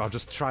believe I'll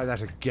just try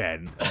that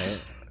again.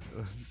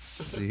 Let's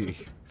see.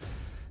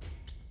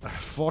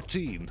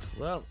 14.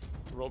 Well,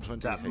 roll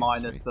 20. That hates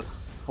minus me. the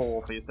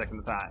 4 for your second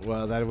attack.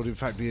 Well, that would in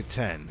fact be a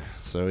 10.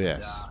 So,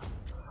 yes. Yeah.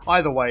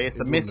 Either way, it's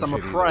a It miss, I'm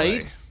wouldn't have hit either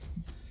afraid. way.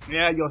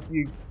 Yeah,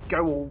 you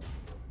go all,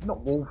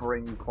 not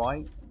Wolverine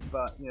quite,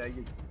 but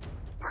you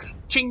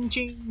ching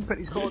ching, put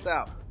his claws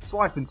out,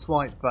 swipe and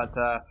swipe, but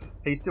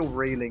he's still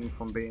reeling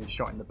from being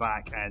shot in the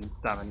back and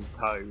stabbing his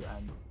toe,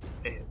 and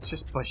it's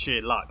just by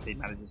sheer luck he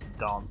manages to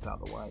dance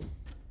out of the way.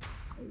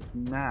 It's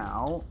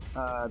now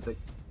the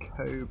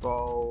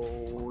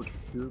kobold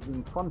who's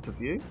in front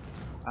of you.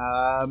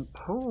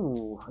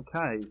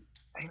 Okay,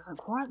 he doesn't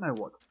quite know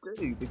what to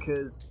do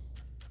because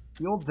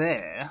you're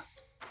there.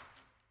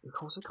 Of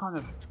course, they're kind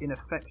of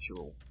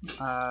ineffectual.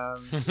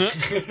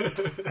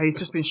 He's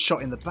just been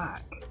shot in the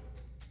back.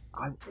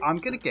 I'm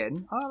going to,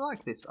 again, I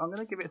like this. I'm going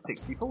to give it a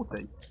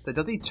 60-40. So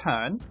does he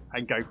turn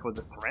and go for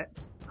the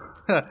threat?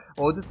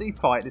 Or does he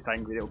fight this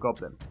angry little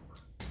goblin?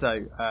 So,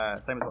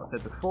 same as what I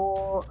said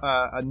before,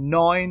 a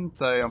 9,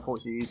 so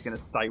unfortunately he's going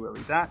to stay where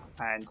he's at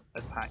and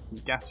attack you,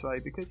 Gastro,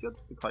 because you're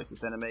just the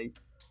closest enemy.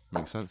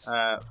 Makes sense.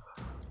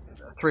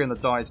 3 on the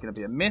die is going to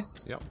be a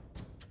miss. Yep.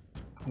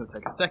 He'll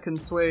take a second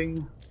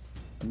swing.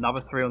 Another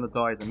 3 on the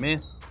die is a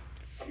miss.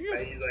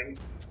 Amazing.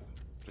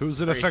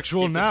 Who's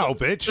ineffectual now,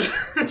 bitch?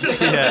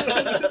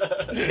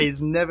 Yeah. He's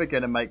never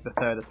going to make the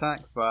third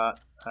attack, but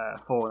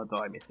 4 on the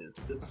die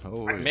misses.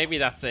 Oh, Maybe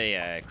that's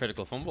a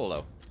critical fumble,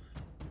 though.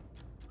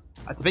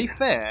 To be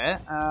fair,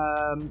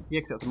 yeah,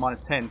 because it was a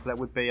 -10, so that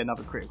would be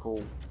another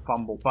critical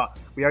fumble. But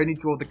we only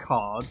draw the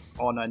cards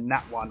on a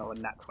nat 1 or a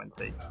nat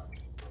 20.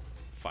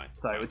 Fine.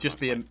 So it would just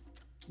be a...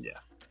 Yeah.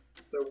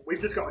 So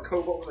we've just got a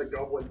kobold and a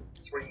goblin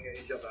swinging at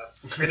each other.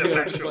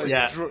 Ineffectually.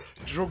 Yeah.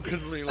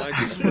 Drunkenly, like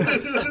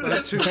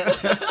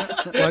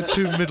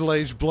two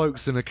middle-aged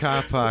blokes in a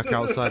car park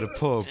outside a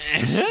pub.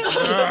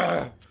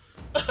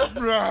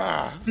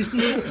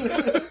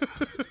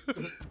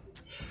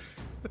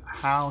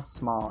 How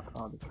smart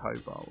are the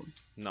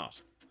kobolds?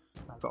 Not.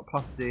 I've got a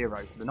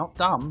 +0, so they're not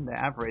dumb, they're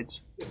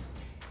average.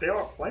 They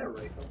are a player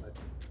race, aren't they?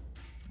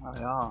 Oh,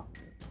 they are.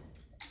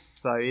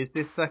 So is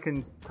this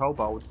second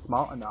kobold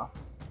smart enough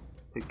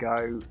to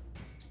go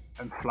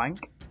and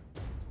flank?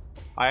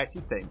 I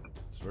actually think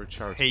It's very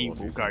charitable. he of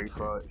will you, go thank you.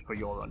 for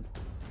Yoran.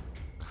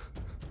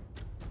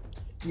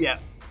 Yeah,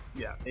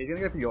 he's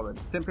going to go for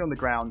Yoran. Simply on the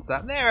grounds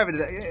that they're having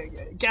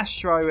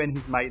Gastro and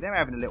his mate, they're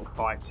having a little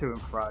fight to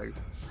and fro.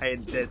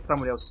 And there's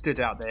someone else stood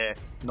out there,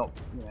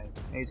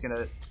 he's going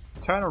to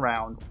turn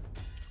around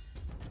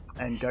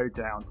and go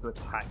down to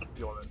attack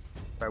Yoran.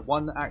 So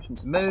 1 action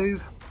to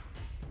move,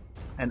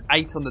 and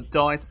 8 on the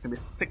dice, it's going to be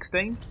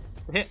 16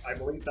 to hit. I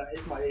believe that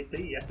is my AC.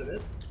 Yes, it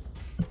is.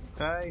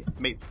 Okay,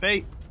 meets the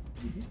beats.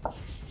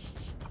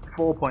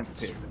 4 points of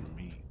piercing.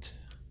 Meat.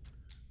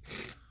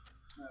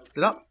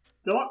 Sit up.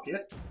 Still up,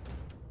 yes.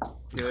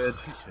 Good.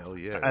 Hell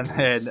yeah. And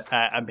then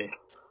a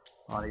miss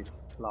on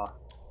his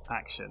last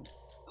action.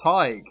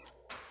 Tig.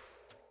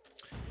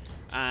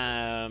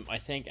 I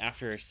think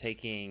after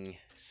seeing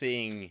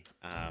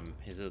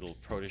his little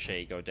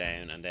protege go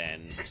down and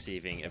then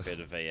receiving a bit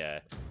of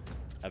a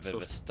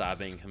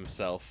stabbing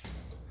himself,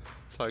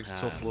 Tig's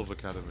Tough Love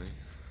Academy.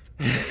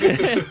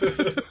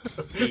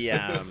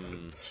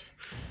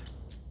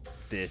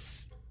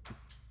 This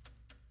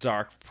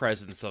dark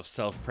presence of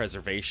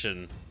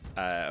self-preservation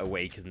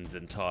awakens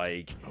in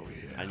Tig,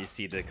 and you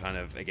see the kind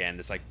of, again,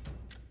 this like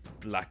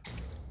black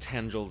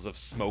tendrils of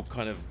smoke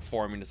kind of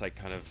forming this like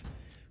kind of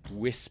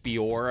wispy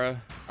aura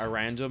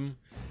around him,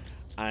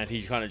 and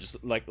he kind of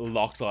just like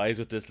locks eyes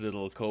with this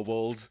little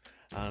kobold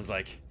and is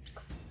like,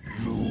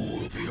 "You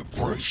will be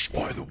embraced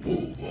by the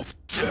womb of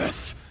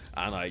death,"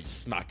 and I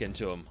smack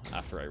into him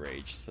after I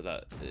rage. So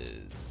that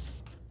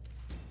is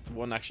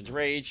 1 action to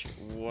rage,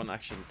 1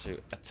 action to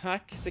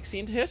attack.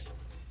 16 to hit.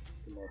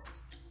 It's a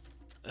miss.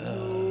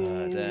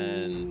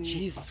 Then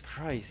Jesus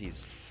Christ, he's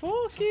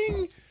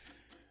fucking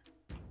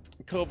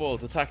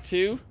kobold. Attack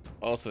 2,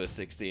 also a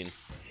 16.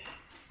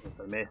 It's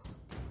a miss.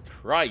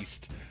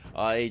 Christ.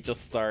 I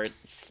just start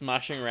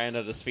smashing around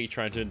at his feet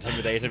trying to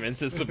intimidate him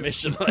into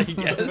submission, I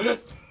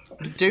guess.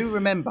 Do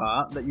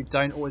remember that you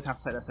don't always have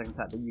to take that second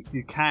attack, but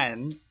you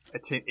can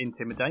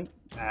intimidate,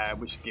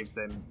 which gives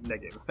them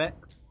negative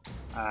effects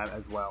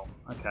as well.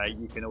 Okay,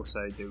 you can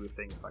also do with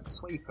things like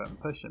sweep them,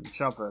 push them,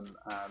 shove them,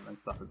 and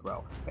stuff as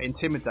well. But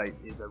intimidate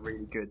is a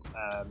really good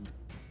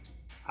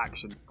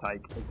action to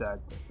take.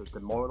 It's a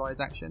demoralize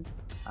action,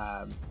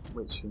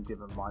 which can give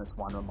them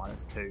 -1 or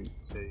 -2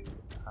 to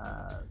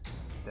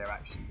their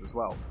actions as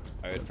well.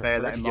 I would Bear prefer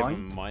that to in give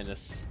mind. him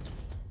minus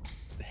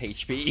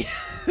HP,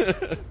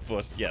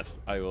 but yes,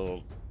 I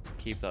will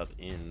keep that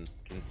in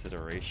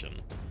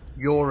consideration.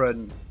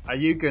 Yoran, are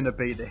you going to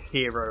be the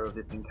hero of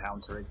this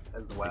encounter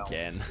as well?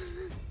 Again.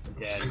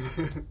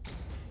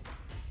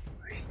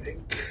 I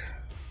think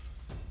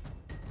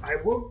I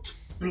won't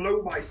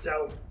blow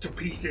myself to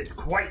pieces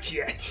quite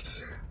yet.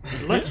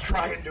 Let's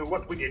try and do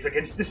what we did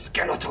against the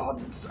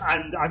skeletons.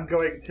 And I'm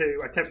going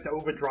to attempt to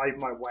overdrive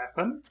my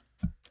weapon.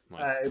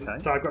 Nice. Okay.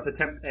 So I've got to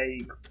attempt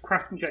a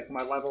crafting check for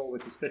my level,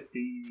 which is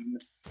 15.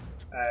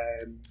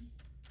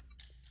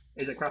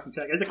 Is it a crafting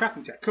check? It's a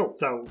crafting check. Cool.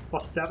 So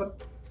 +7.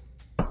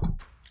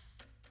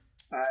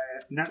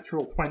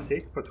 Natural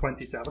 20 for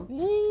 27.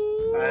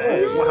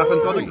 What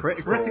happens on a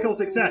critical? Critical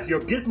success. Your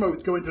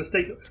gizmos go into a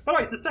state of... By the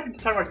way, it's the second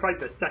time I've tried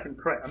this. Second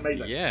crit.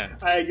 Amazing.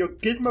 Yeah. Your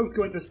gizmos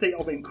go into a state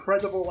of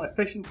incredible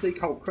efficiency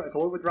called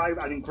critical overdrive,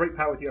 adding great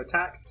power to your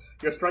attacks.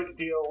 Your strikes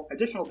deal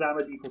additional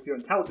damage equal to your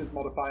intelligence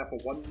modifier for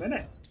 1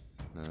 minute.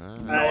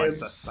 Nice,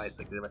 that's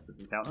basically the rest of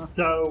this encounter.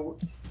 So,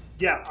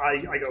 yeah,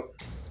 I go...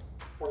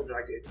 What did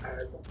I do?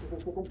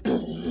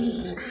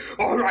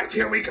 Alright,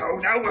 here we go.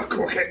 Now we're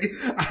cooking.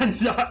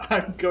 And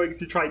I'm going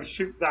to try and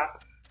shoot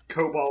that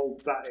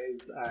kobold that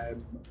is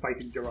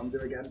fighting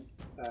Geronda again.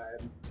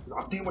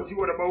 I'll deal with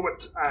you in a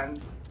moment.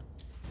 And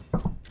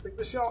take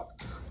the shot.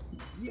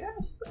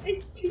 Yes,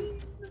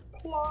 18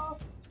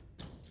 plus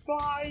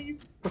 5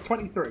 for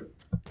 23.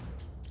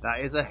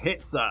 That is a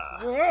hit, sir.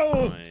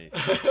 Nice.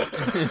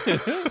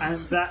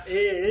 And that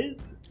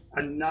is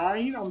a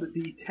 9 on the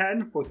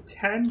D10 for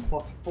 10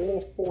 plus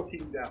 4,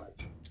 14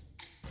 damage.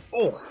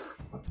 Oh,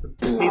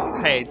 his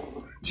head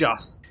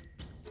just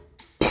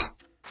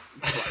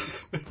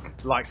explodes.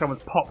 Like someone's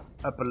popped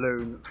a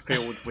balloon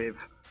filled with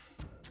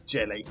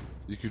jelly.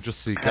 You could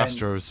just see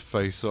Gastro's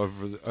face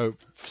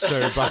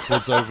staring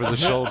backwards over the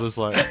shoulders,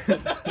 like.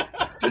 Did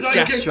I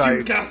get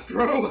you,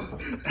 Gastro?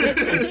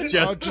 It's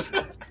just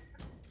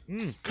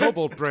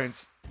Kobold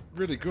brains,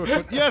 really good.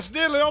 But yes,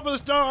 nearly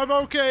almost done. I'm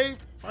okay,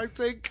 I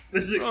think.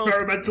 This is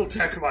experimental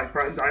tech, my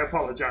friend. I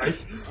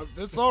apologize.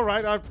 It's all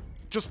right.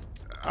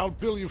 I'll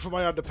bill you for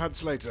my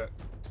underpants later.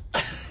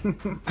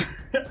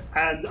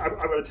 And I'm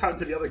going to turn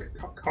to the other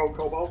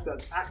kobold.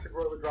 That's action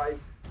roll and drive,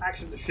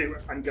 action to shoot,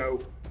 and go,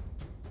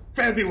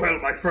 fare thee well,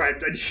 my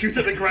friend, and shoot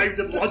at the ground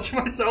and launch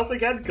myself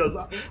again, because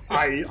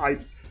I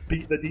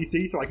beat the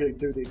DC, so I can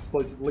do the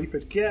explosive leap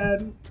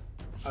again.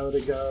 I'm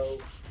going to go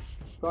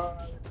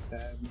 5,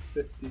 10,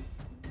 50.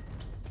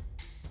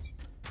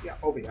 Yeah,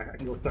 over here. I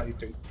can go 30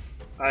 feet.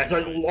 So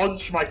I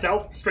launch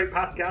myself straight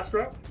past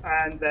Gastro,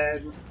 and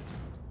then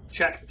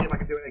check to see if I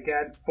can do it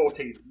again.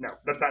 14. No,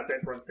 that's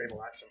it for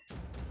unstable actions.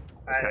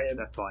 okay.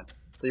 That's fine.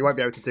 So you won't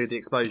be able to do the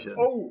explosion.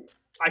 Oh,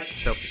 I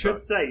should Self-destruct.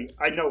 say,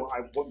 I know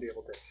I won't be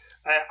able to.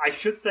 I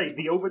should say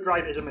the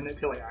overdrive is a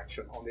manipulate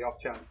action on the off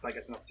chance that I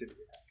get an opportunity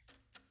attack.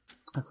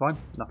 That's fine.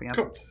 Nothing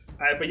Cool. happens.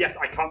 But yes,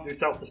 I can't do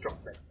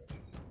self-destruct then.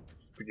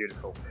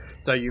 Beautiful.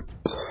 So you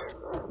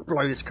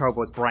blow this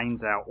kobold's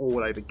brains out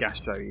all over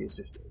Gastro. He is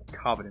just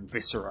covered in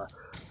viscera,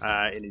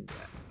 in his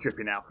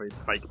dripping out from his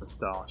fake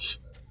moustache,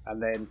 and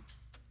then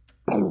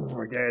boom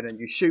again, and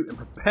you shoot and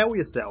propel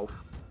yourself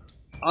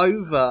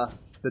over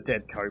the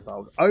dead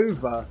kobold,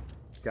 over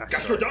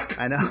Gastro, Gastroduck!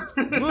 and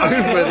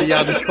over the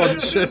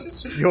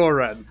unconscious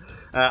Yoran,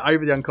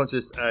 over the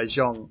unconscious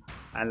Zhong,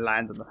 and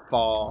land on the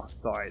far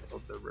side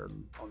of the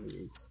room on the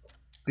east.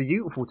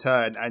 Beautiful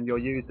turn, and you're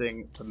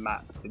using the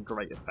map to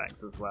great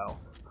effect as well,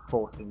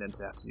 forcing them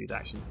to have to use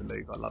actions to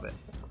move. I love it.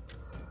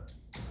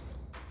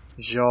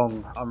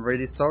 Zhong, I'm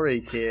really sorry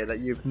here that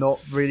you've not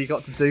really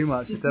got to do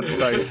much this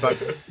episode, but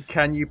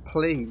can you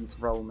please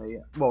roll me?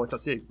 Well, it's up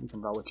to you. You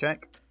can roll a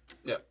check.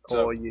 Yeah.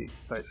 So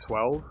it's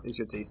 12 is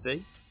your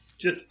DC.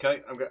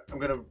 Okay, I'm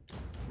gonna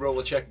roll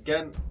a check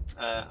again,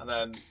 and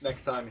then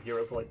next time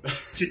hero point.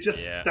 Just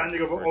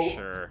standing over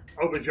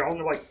over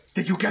John, like,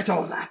 did you get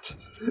all that?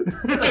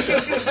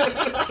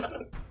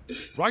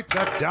 Write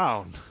that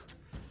down.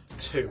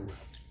 2.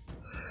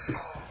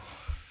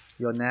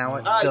 You're now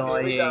at I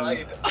nearly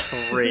dying died.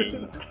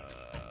 3.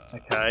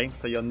 Okay,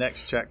 so your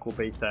next check will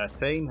be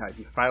 13. If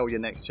you fail your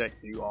next check,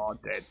 you are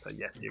dead. So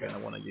yes, you're going to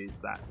want to use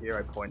that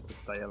hero point to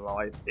stay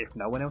alive if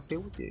no one else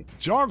heals you.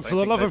 John, for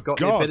the love of got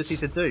God, the ability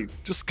to do.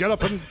 just get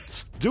up and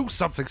do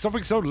something.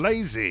 Something so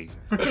lazy.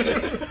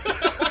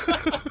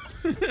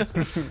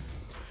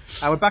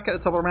 And we're back at the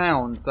top of the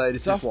round. So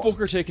this Is is that what?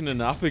 fucker taking a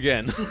nap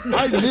again?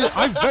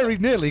 I very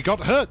nearly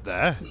got hurt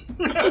there.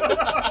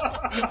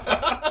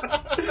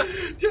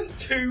 Just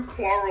 2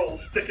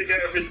 quarrels sticking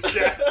out of his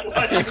chest.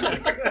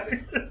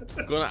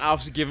 I'm gonna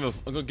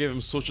absolutely give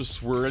him such a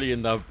swirly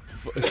in that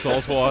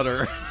salt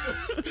water.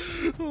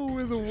 Oh,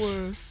 we're the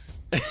worst.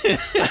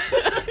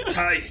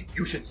 Ty,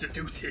 you should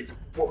seduce his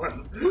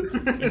woman.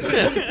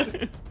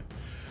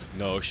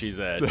 No, she's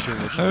too much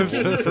of a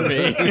woman for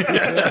me.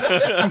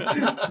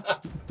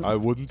 I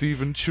wouldn't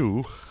even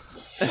chew.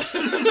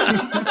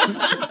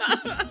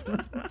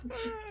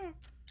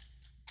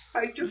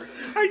 I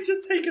just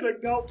taken a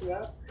gulp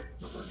there.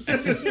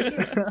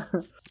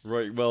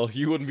 Right, well,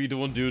 you wouldn't be the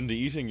one doing the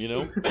eating, you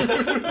know?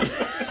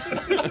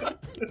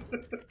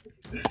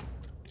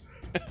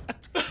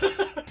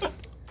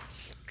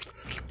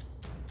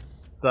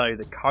 So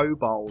the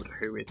kobold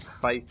who is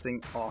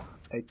facing off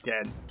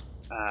against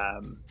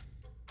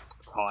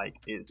Tyke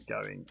is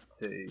going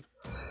to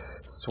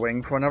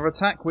swing for another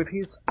attack with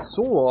his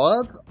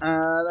sword.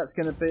 That's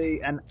going to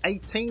be an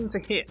 18 to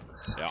hit.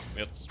 Yeah,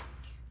 it's...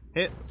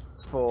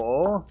 Hits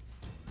for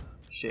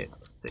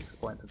 6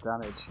 points of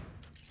damage.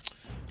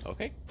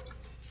 Okay,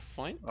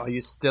 fine. Are you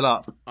still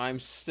up? I'm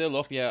still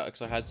up, yeah,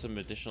 because I had some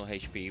additional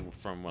HP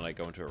from when I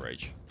go into a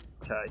rage.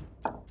 Okay.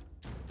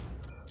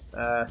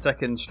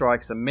 Second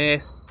strike's a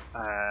miss.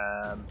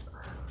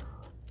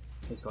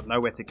 He's got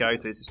nowhere to go,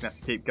 so he's just going to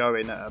have to keep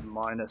going at a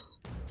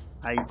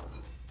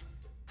 -8.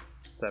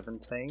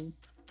 17.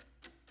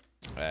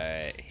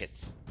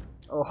 Hits.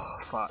 Oh,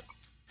 fuck.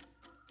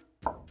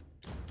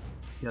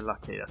 You're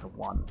lucky, that's a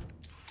 1.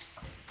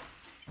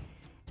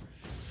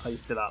 Are you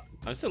still up?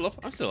 I'm still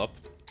up.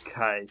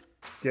 Okay,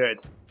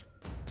 good.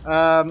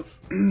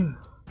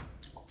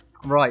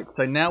 Right,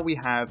 so now we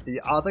have the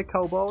other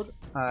kobold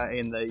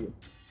in the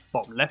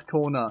bottom left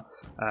corner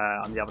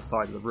on the other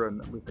side of the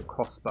room with the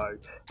crossbow.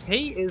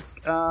 He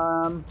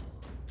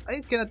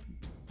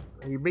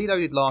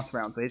reloaded last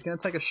round, so he's going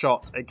to take a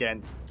shot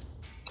against,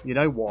 you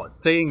know what,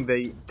 seeing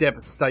the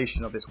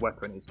devastation of this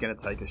weapon, he's going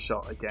to take a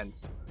shot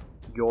against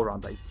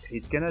Yoran.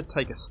 He's going to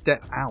take a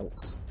step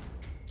out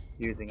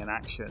using an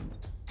action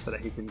so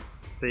that he can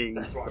see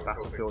That's what I the was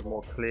battlefield hoping for.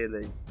 more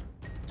clearly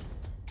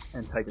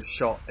and take a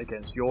shot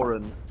against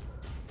Yoran.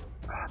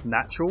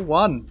 Natural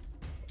 1.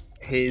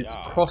 His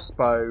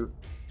crossbow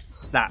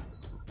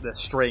snaps the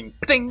string.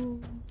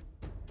 Ding!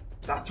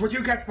 That's what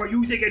you get for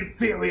using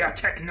inferior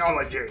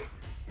technology.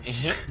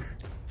 He'll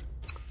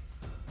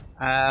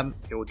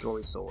draw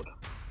his sword.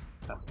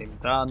 That's him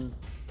done.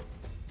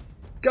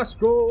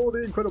 Gastro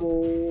the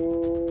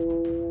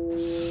Incredible!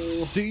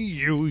 See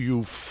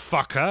you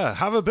fucker!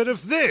 Have a bit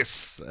of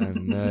this!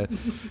 And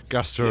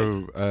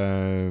Gastro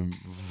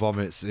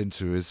vomits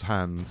into his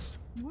hands.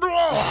 And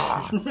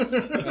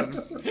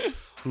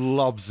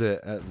lobs it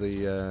at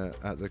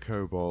the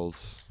kobold,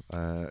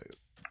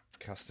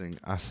 casting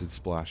Acid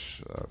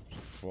Splash.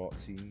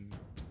 14.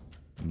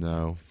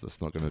 No,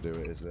 that's not going to do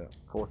it, is it?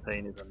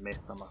 14 is a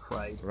miss, I'm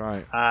afraid.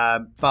 Right.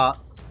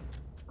 But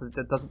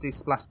does it do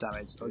splash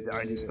damage, or is it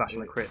only splash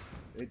on a crit?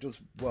 It does.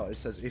 Well, it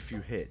says if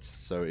you hit,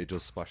 so it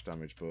does splash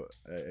damage, but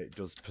it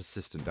does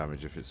persistent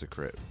damage if it's a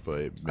crit.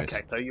 But it missed.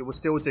 Okay, so you will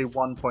still do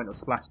 1 point of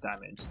splash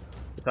damage.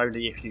 It's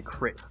only if you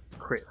crit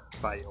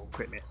fail,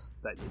 crit miss,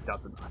 that it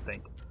doesn't, I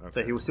think. Okay.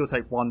 So he will still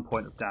take 1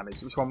 point of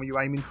damage. Which one were you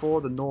aiming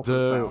for? The north or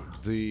the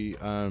south? The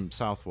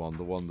south one,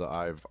 the one that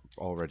I've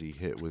already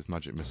hit with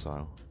magic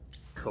missile.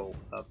 Cool,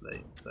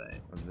 lovely. So,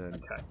 and then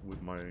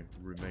with my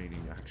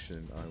remaining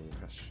action, I will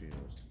cast shield.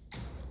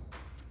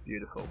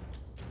 Beautiful.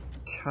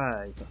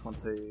 Okay, so that's 1,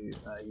 2.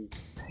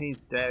 He's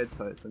dead,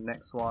 so it's the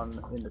next one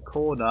in the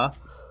corner.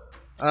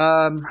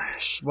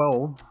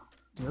 Well,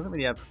 he doesn't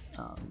really have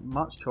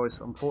much choice,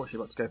 unfortunately,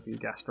 but to go for you,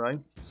 Gastro.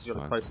 You're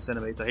the closest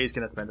enemy, so he's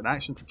going to spend an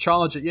action to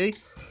charge at you.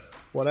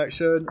 1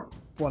 action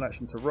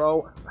to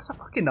roll. That's a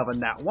fucking another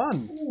nat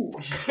 1. Ooh,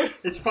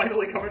 it's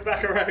finally coming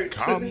back around.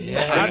 Come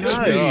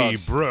at me,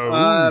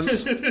 bro.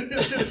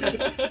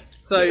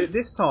 So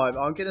this time,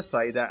 I'm going to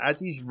say that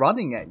as he's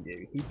running at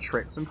you, he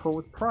trips and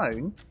falls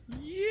prone.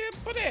 Yeah,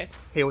 buddy.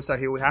 He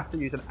will have to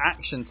use an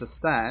action to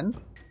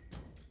stand.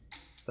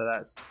 So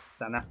that's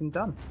him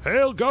done.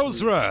 Hail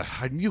Gozra!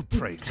 I knew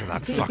praying to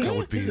that fucker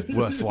would be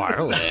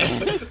worthwhile.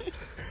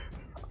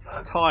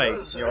 Ty,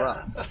 you're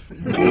up.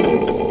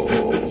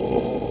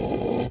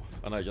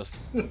 And I just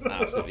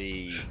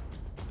absolutely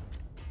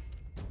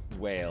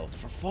wail.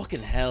 For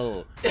fucking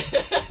hell.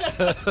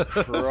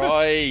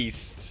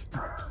 Christ.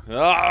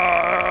 What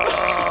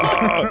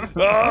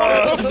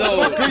the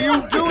fuck are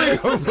you doing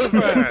over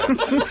there?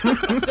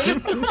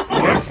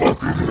 I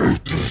fucking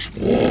hate this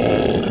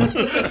wall.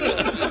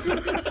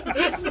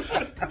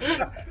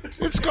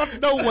 It's got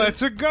nowhere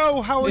to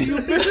go. How are you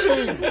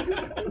missing?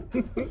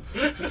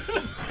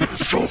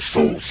 It's just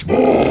so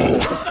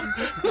small.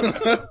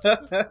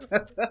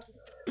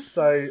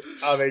 So,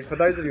 I mean, for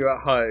those of you at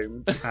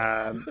home,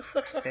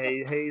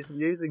 he's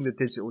using the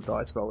digital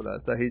dice roller.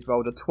 So he's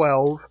rolled a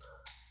 12,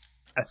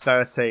 a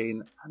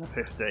 13, and a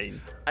 15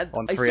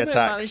 on 3 attacks.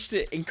 I managed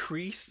to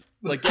increase,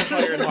 like, get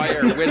higher and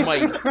higher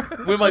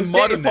when my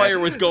modifier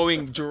was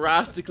going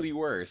drastically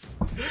worse.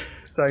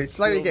 So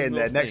slowly getting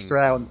there. Next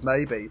round,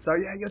 maybe. So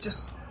yeah,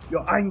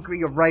 you're angry,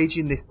 you're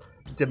raging. This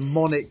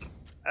demonic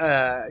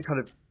kind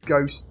of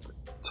ghost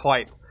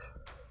type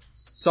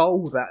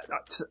soul that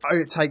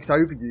it takes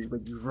over you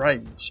when you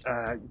rage.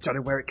 You don't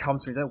know where it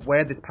comes from. You don't know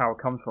where this power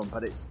comes from,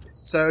 but it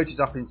surges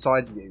up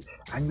inside of you,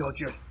 and you're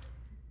just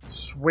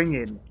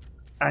swinging.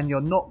 And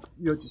you're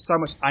just so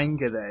much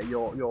anger there.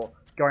 You're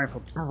going for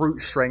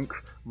brute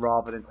strength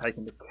rather than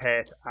taking the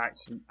care to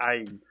actually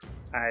aim.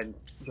 And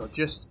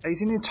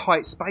he's in a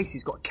tight space.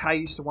 He's got a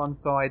cage to one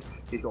side,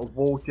 he's got a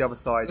wall to the other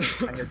side,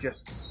 and you're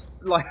just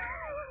like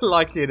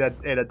in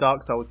a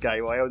Dark Souls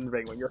game or Elden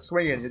Ring, when you're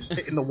swinging, you're just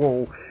hitting the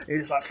wall.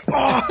 It's like,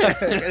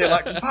 and you're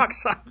like,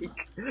 fuck's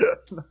sake!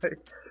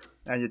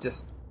 And you're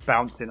just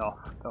bouncing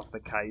off the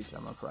cage,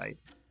 I'm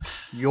afraid.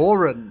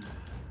 Yoran.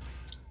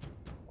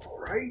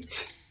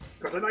 Alright.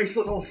 Got a nice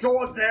little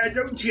sword there,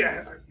 don't you?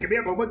 Give me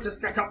a moment to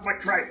set up my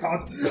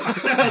tripod. Set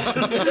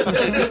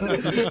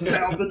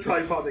up the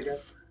tripod again.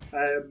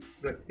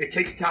 It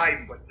takes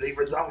time, but the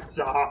results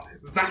are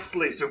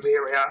vastly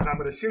superior, and I'm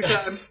going to shoot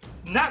at him.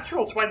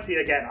 Natural 20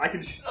 again. I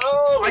can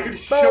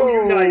show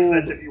you guys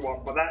this if you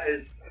want, but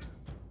that's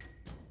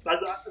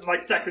my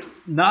second.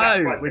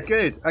 No, we're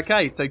good.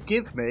 Okay, so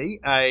give me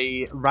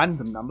a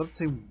random number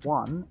between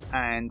 1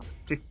 and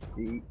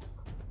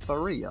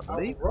 53, I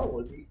believe. I'll roll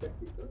a d50.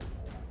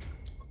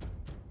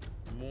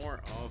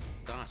 More of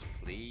that,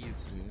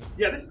 please.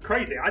 Yeah, this is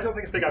crazy. I don't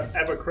think I've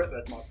ever crit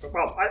this much.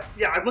 Well, I've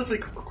literally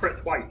crit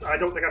twice. I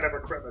don't think I've ever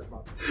crit this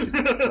much.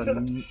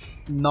 So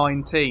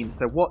 19.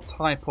 So what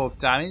type of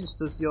damage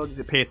does yours?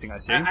 Is it piercing, I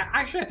assume?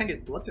 Actually, I think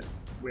it's bludgeoning,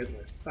 weirdly.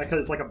 Because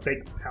it's like a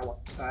big power.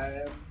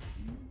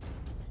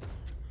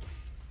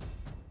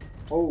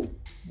 Oh,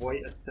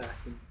 wait a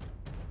second.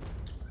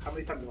 How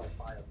many times have I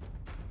fired?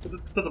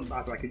 It doesn't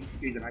matter. I can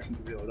use an action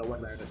to reload. I'll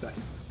wait there in a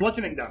second.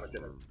 Bludgeoning damage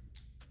it is.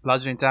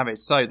 Bludgeoning damage.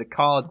 So the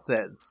card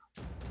says,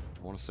 I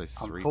want to say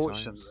 3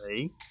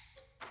 unfortunately,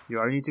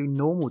 you only do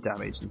normal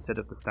damage instead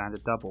of the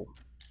standard double.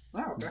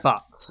 Oh, okay.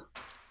 But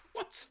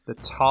what? The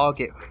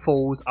target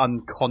falls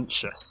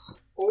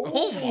unconscious.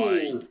 Oh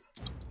my!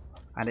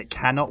 and it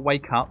cannot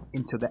wake up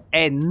until the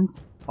end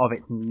of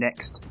its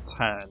next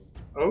turn.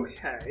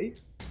 Okay.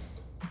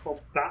 Well,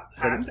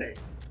 that's handy.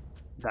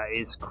 That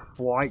is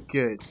quite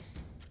good.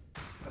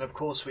 And of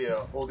course, we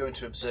are all going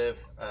to observe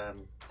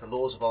the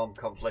laws of armed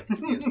conflict.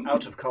 He is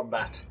out of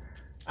combat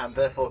and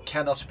therefore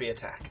cannot be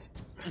attacked.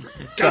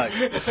 So,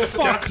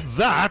 Fuck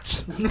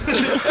that!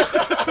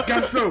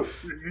 Gastro,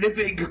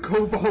 living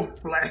kobold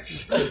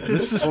flesh.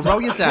 This is. we'll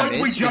roll your Weren't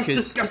we damage just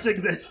because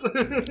discussing this?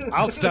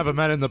 I'll stab a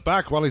man in the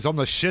back while he's on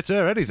the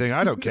shitter. Anything,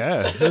 I don't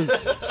care.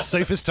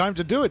 Safest time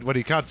to do it when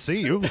he can't see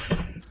you.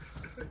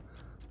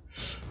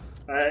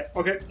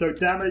 Okay, so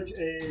damage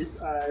is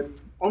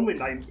only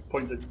 9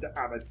 points of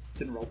damage.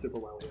 Didn't roll super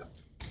well here.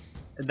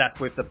 that's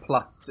with the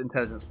plus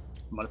intelligence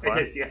modifier.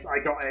 It is, yes. I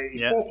got a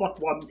Yeah. 4 plus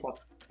 1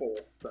 plus 4,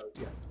 so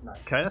yeah, no.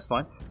 Okay, that's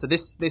fine. So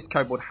this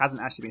kobold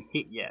hasn't actually been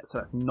hit yet, so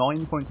that's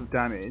 9 points of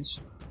damage.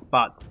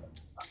 But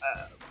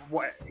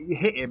you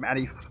hit him, and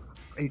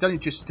he's only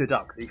just stood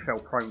up because he fell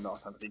prone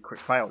last time because he crit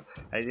failed.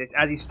 And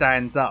as he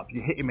stands up,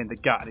 you hit him in the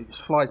gut, and he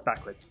just flies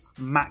backwards,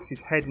 smacks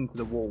his head into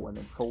the wall, and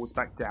then falls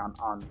back down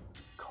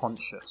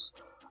unconscious.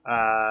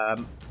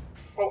 I'm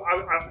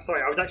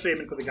sorry. I was actually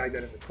aiming for the guy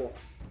down in the corner.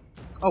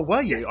 Oh,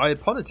 were you? Yes. I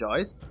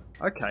apologise.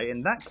 Okay,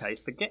 in that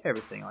case, forget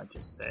everything I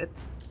just said.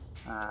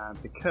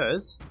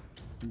 Because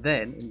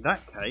then, in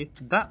that case,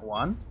 that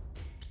one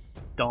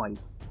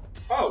dies.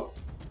 Oh,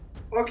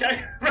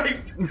 okay, right.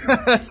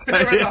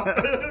 Fair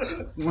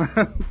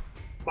enough.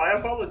 My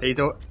apologies.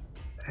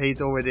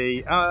 He's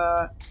already.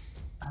 How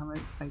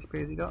many HP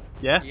has he got?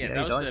 Yeah, Yeah, he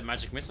that was dies. the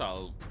magic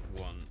missile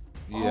one.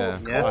 Yeah,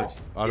 of Yeah.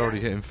 course. I'd already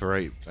Yes. hit him for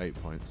eight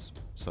points.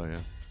 So yeah.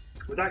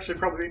 Would actually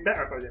probably been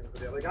better if I was aiming for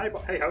the other guy,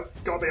 but hey ho,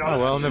 gotta be honest.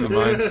 Oh well, never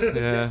mind.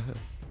 Yeah.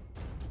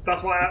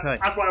 That's why Okay.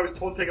 I was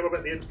taunting him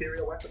about the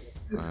inferior weapon.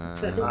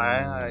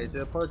 I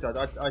do apologise.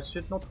 I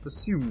should not have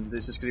assumed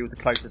it's just because he was the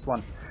closest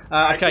one.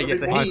 I Okay, could've yeah,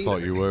 so been I he.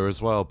 thought you were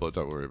as well, but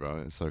don't worry about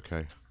it. It's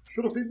okay.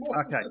 Should have been more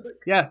Okay,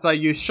 specific. yeah. So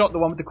you shot the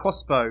one with the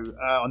crossbow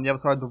on the other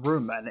side of the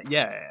room, and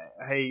yeah,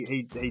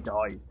 he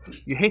dies.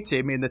 You hit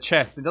him in the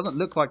chest. It doesn't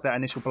look like that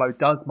initial blow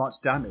does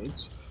much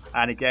damage.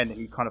 And again,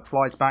 he kind of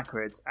flies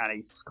backwards, and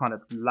he kind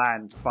of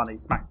lands funny,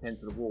 smacks his head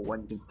into the wall,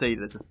 and you can see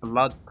there's just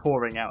blood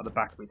pouring out of the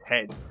back of his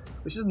head,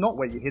 which is not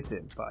where you hit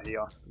him, but he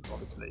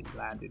obviously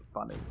landed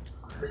funny.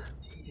 Miss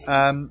Dee Dee,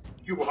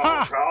 you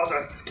are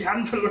rather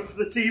scandalous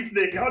this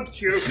evening,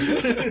 aren't you?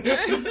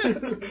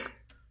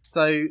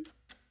 So, do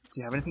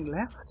you have anything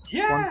left?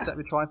 Yeah. One to set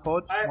with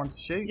tripod, one to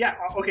shoot. Yeah,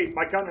 okay,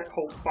 my gun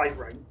holds 5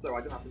 rounds, so I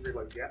don't have to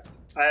reload yet.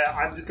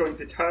 I'm just going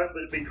to turn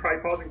the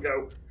tripod and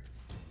go,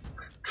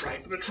 try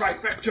for the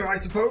trifecta, I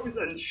suppose,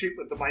 and shoot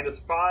with the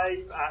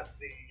 -5 at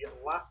the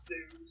last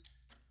dude.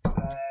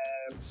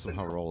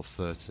 Somehow roll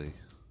 30.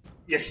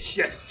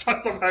 Yes, I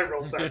somehow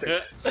rolled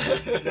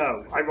 30.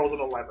 No, I rolled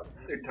an 11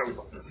 in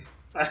total.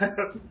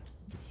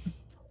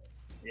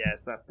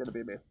 Yes, that's going to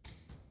be a miss.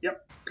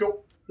 Yep,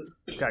 cool.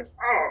 Okay.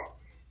 Oh,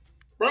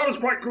 well, that was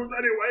quite good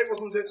anyway,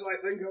 wasn't it? I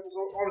think I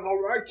was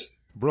alright.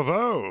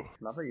 Bravo!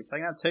 Lovely. You've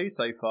taken out 2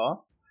 so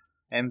far.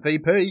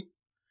 MVP.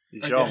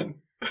 Jean.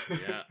 Again.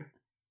 Yeah.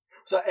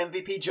 So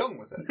MVP Jung,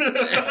 was it?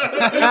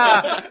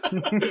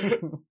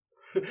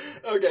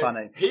 Okay.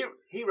 Funny.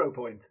 Hero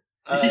point.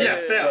 Yeah,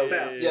 so,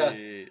 fair. Yeah.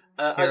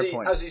 Hero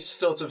point. As he's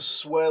sort of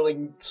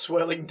swirling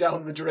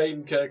down the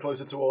drain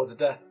closer towards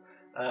death,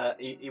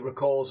 he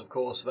recalls, of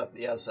course, that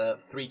he has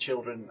 3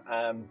 children,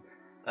 and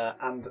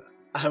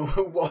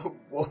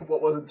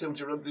what was until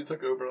Gerundi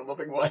took over a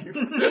loving wife.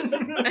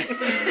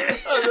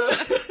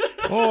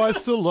 Oh, I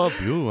still love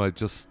you. I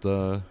just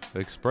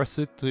express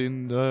it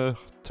in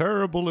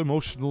terrible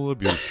emotional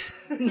abuse.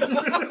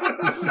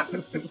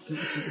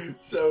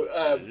 So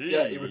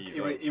yeah,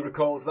 he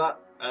recalls that,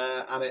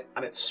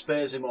 and it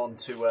spurs him on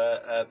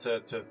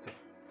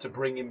to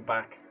bring him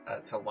back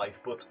to life,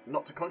 but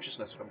not to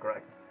consciousness, if I'm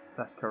correct.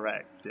 That's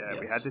correct. Yeah,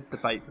 we Yes. had this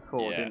debate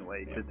before, Yeah, didn't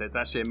we? Because there's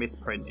actually a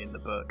misprint in the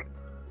book.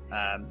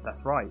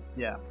 That's right.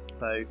 Yeah.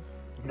 So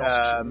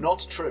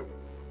Not true.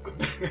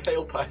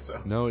 Hail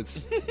Paizo. No, it's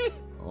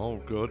all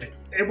good.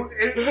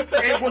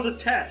 It was a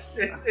test.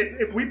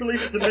 If we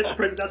believe it's a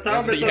misprint, that's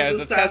our Yeah,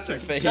 it's a test of misunderstanding.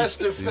 fate.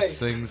 Test of These faith.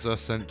 things are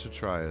sent to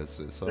try us.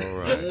 It's all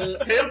right.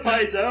 Hail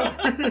Paizo.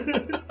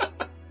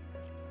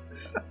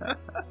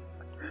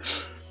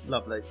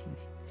 lovely.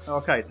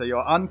 Okay, so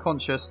you're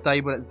unconscious,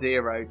 stable at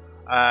 0.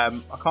 I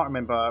can't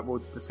remember.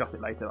 We'll discuss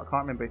it later. I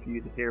can't remember if you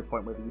use a hero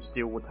point whether you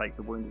still will take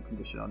the wounded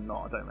condition or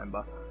not. I don't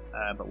remember,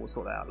 but we'll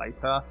sort that out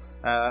later.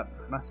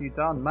 That's you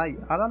done, mate.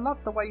 And I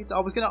love the way I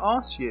was going to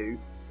ask you.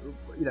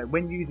 You know,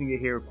 when using your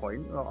hero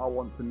point, I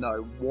want to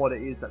know what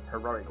it is that's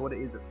heroic, what it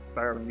is that's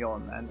spurring you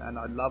on, and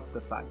I love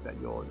the fact that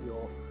you're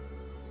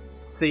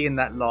seeing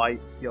that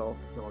light, you're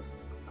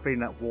feeling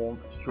that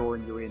warmth, it's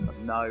drawing you in. But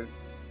no,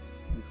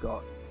 you've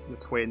got your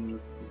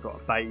twins, you've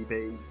got a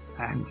baby,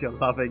 and your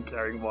loving,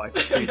 caring wife.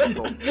 It's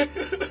beautiful.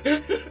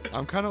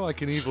 I'm kind of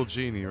like an evil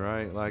genie,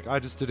 right? Like, I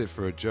just did it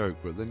for a joke,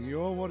 but then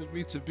you all wanted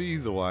me to be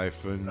the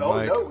wife, and Oh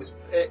like, no, it's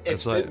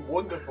it's been like,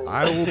 wonderful.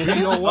 I will be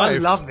your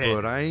wife, love it.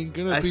 but I ain't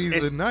gonna be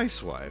It's- the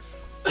nice wife.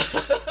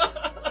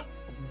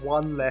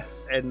 one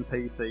less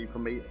NPC for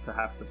me to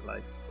have to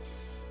play.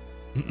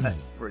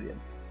 That's brilliant.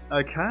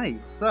 Okay,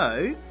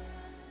 so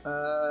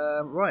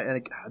right,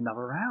 and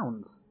another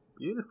round.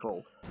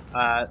 Beautiful.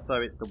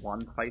 So it's the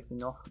one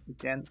facing off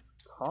against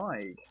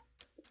Tig,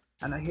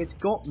 and he's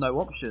got no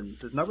options.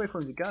 There's nowhere for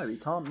him to go. He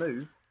can't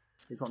move.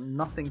 He's got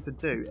nothing to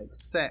do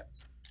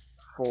except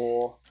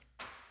for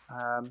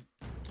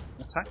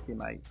attack you,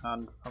 mate.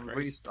 And I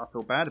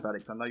feel bad about it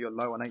because I know you're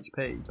low on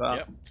HP,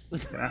 but you're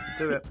gonna have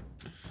to do it.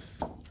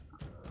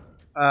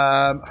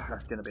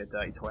 That's gonna be a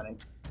dirty 20.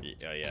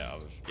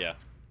 Yeah.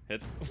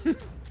 Hits.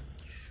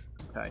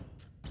 Okay.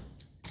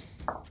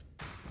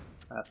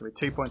 That's gonna be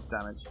 2 points of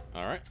damage.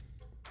 All right.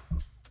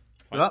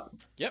 Stood up.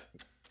 Yep.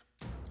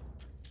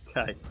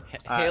 Okay.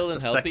 Hail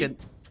and healthy.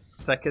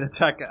 Second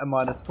attack at a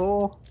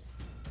 -4.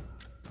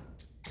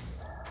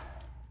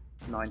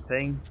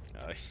 19.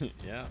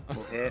 Yeah.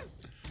 Will hit.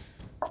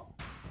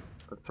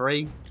 For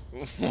 3.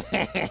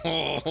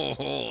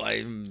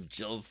 I'm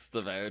just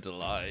about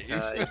alive.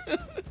 Okay.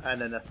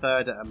 And then a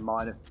third at a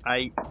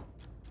 -8.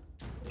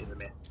 Is a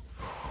miss.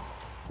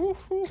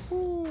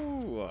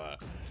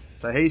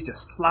 So he's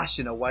just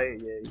slashing away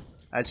at you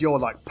as you're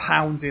like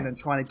pounding and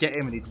trying to get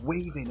him, and he's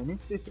weaving, and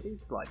this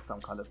is like some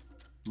kind of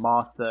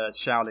master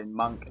Shaolin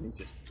monk, and he's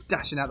just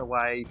dashing out the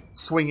way,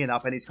 swinging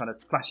up, and he's kind of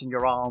slashing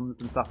your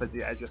arms and stuff as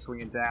you're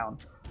swinging down,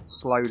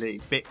 slowly,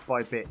 bit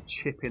by bit,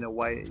 chipping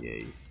away at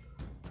you.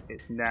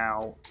 It's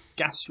now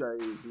Gastro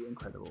the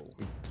Incredible.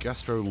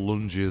 Gastro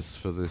lunges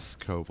for this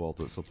kobold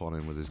that's up on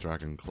him with his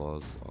dragon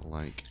claws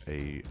like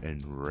a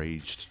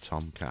enraged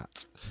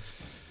tomcat.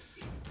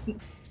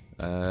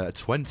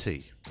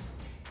 20.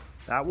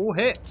 That will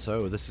hit.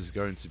 So this is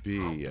going to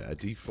be a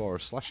D4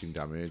 of slashing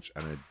damage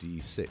and a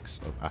D6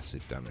 of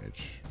acid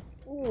damage.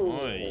 Ooh.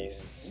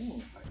 Nice.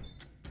 Ooh,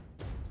 nice.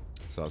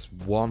 So that's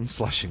 1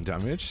 slashing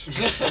damage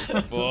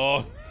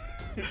 4.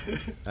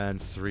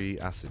 and 3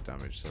 acid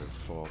damage, so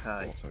 4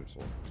 Okay.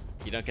 total.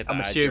 You don't get to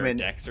I'm add your assuming-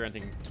 dex or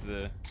anything to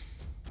the.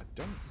 I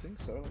don't think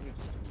so. Let me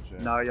just double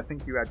check. No, I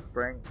think you add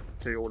strength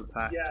to all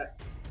attacks. Yeah.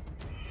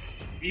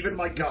 Even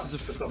my gun, This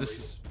is for some this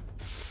reason. is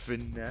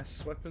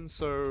finesse weapon,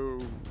 so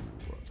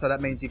So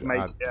that means you can make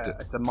Add-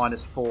 it's a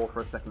 -4 for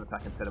a second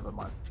attack instead of a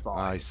 -5.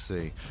 I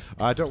see.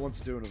 I don't want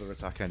to do another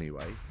attack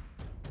anyway.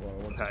 What I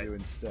want Okay. to do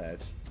instead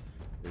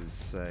is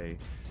say,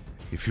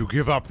 if you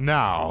give up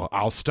now,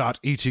 I'll start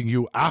eating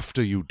you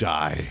after you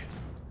die.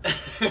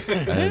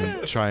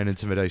 And try an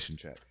intimidation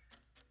check.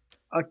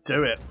 I'll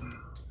do it.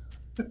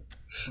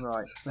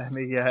 Right, let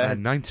me.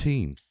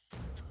 19.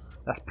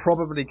 That's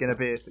probably going to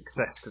be a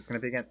success because it's going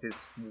to be against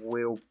his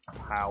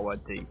willpower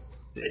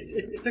DC.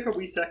 It took a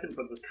wee second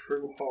for the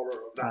true horror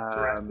of that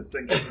threat to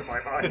sink into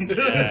my mind.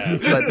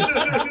 So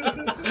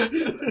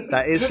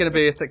that is going to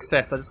be a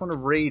success. I just want to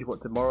read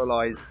what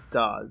Demoralize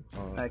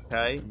does.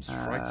 Okay. He's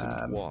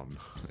frightened 1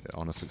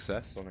 on a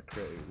success. On a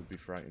crit, it would be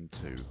frightened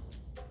 2.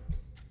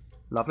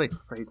 Lovely.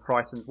 He's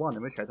frightened 1,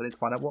 in which case I need to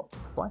find out what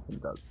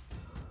frightened does.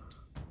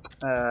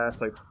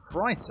 So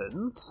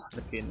frightened,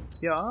 looking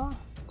here,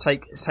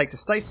 takes a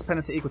status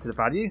penalty equal to the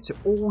value to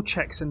all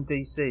checks and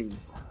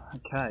DCs.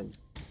 Okay.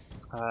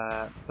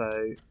 So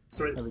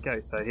Sweet. there we go.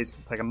 So he's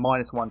going to take a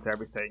 -1 to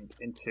everything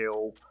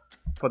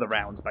for the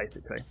rounds,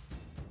 basically.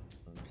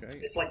 Okay.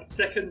 It's like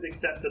second,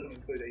 except doesn't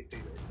include AC,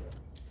 basically.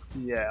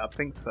 Yeah, I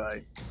think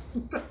so.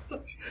 That's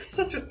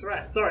such a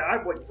threat. Sorry,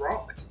 I'm like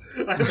rocked.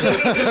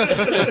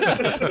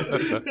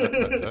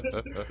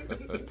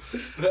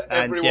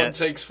 Everyone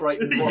takes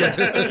frightened 1.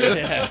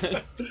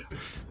 Yeah.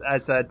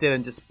 As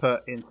Dylan just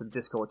put into the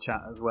Discord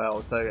chat as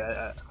well.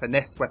 So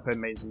finesse weapon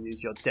means you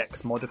use your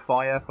Dex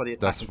modifier for the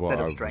attack That's instead what I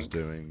of was strength.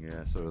 doing,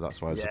 yeah. So that's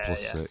why it's a Yeah,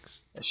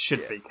 +6. It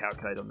should be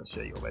calculated on the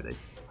sheet already.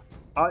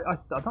 I'm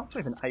not sure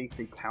if an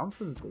AC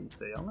counts as a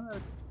DC. I'm going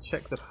to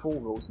check the full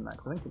rules on that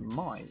because I think it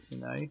might,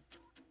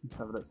 Let's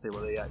have a look, see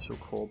what the actual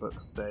core book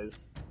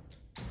says.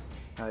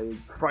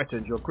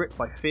 Frightened, you're gripped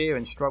by fear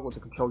and struggle to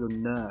control your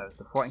nerves.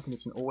 The frightened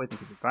condition always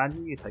increases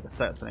value. You take a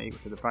status penalty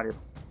equal to the value of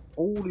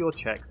all your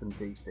checks and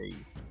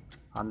DCs.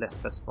 Unless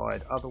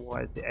specified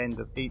otherwise, the end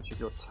of each of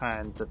your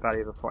turns, the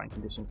value of the frightened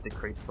conditions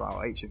decreases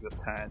while each of your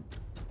turn.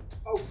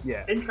 Oh,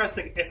 Yeah.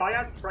 Interesting. If I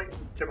add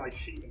frightened to my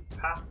sheet in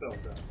Path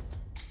Builder,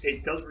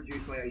 it does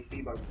reduce my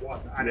AC by 1,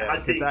 and Yeah, it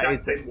has the 'cause that exact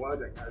is- same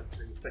wording as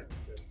the thing.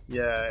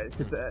 Yeah,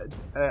 because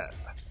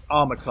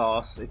armor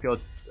class, if you're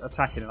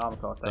attacking an armor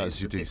class, that That's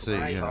is your ridiculous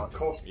DC, Right, yeah. of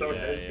course, so Yeah,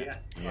 it is, yeah.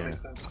 yes. Yeah. That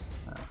makes sense.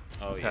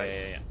 Oh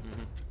Okay. yeah.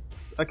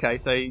 Okay,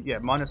 so yeah,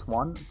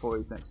 -1 for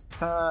his next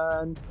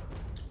turn.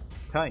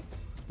 Okay,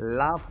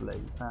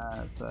 lovely.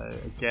 So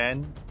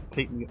again,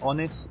 keep me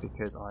honest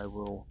because I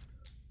will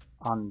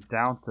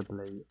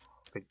undoubtedly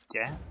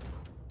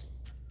forget.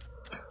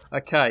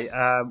 Okay,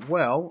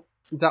 well,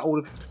 is that all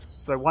of?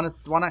 So one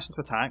action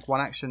to attack,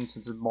 one action to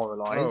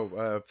demoralize.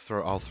 I'll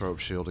throw up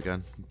shield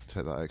again.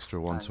 Take that extra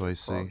 1 to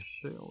AC. Oh,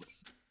 shield.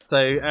 So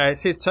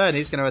it's his turn.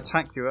 He's going to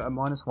attack you at a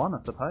 -1, I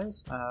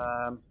suppose.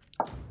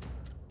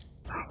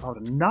 Oh,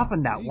 another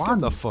nat Get one.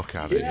 the fuck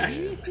out of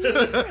Yes.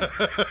 here.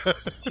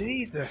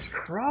 Jesus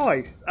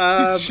Christ. He's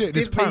shitting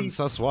his give me pants,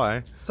 that's why.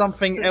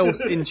 Something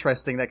else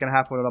interesting that can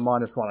happen on a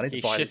 -1. I need to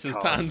He buy shits this his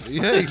card. pants.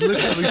 Yeah, he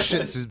literally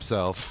shits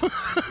himself.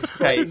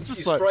 Okay,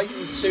 He's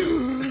frightened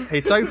too.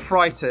 he's so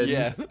frightened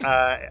Yeah.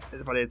 by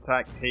the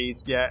attack. He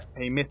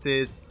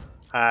misses.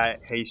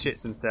 He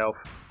shits himself.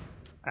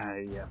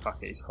 Yeah,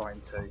 fuck it, he's fine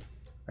too.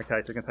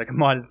 Okay, so we're going to take a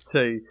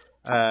 -2.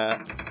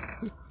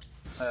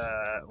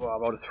 Well, I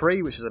rolled a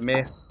 3, which is a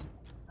miss,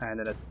 and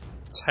then a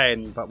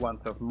 10, but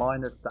once of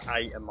minus the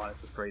 8 and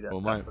minus the 3, Well,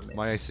 that's a miss.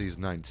 my AC is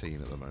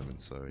 19 at the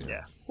moment, so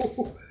yeah.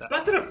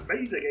 That's an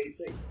amazing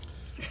AC.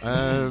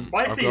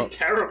 My I've AC is got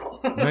terrible.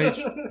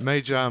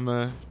 mage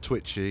armor,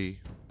 twitchy,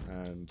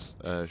 and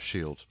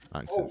shield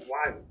active. Oh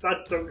wow,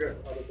 that's so good.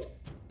 I love that.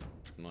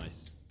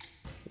 Nice.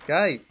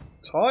 Okay,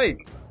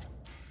 Tig.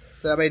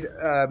 So, I mean,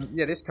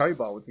 this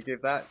kobold, to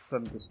give that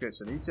some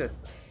description, he's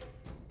just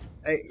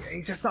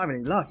not having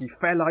any luck. He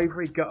fell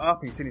over, he got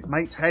up, he's seen his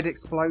mate's head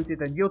exploded,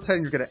 then you're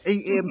telling him you're going to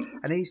eat him,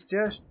 and he's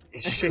just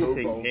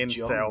shitting Kobold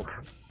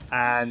himself.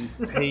 And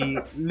he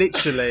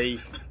literally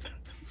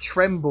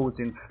trembles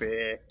in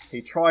fear.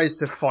 He tries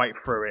to fight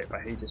through it,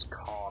 but he just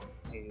can't.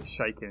 He's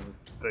shaking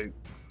his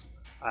boots.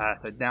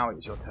 So now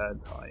it's your turn,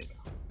 Tig.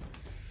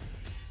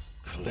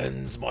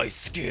 Cleanse my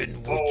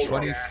skin Oh, with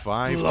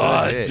 25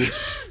 blood. to hit.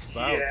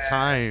 About Yes.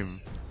 time.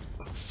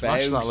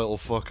 Smash About that little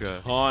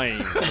fucker. time.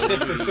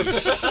 Holy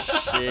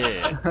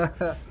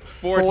shit.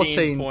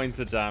 14 points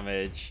of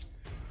damage.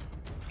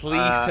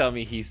 Please tell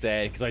me he's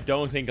dead, because I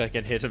don't think I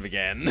can hit him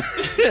again.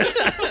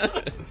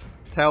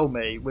 Tell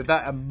me, with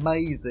that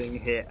amazing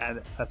hit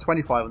and a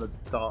 25 on the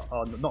not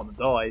on the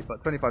die, but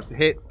 25 to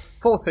hit,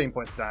 14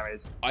 points of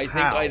damage. I think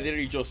How? I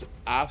literally just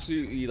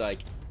absolutely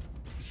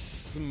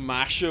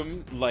smash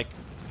him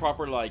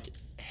proper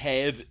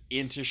head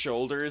into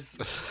shoulders,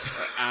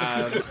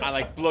 and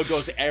blood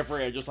goes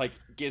everywhere. Just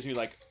gives me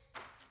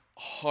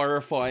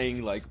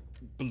horrifying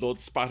blood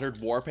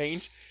spattered war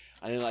paint,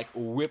 and then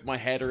whip my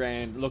head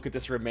around, look at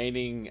this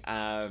remaining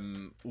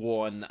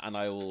one, and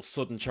I will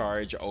sudden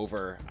charge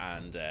over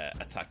and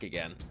attack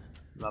again.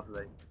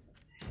 Lovely.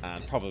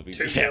 And probably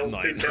Two hit kills,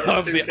 9. two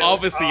kills, two kills.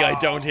 Obviously, I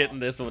don't Ah. hit in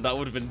this one. That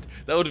would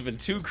have been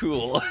too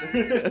cool.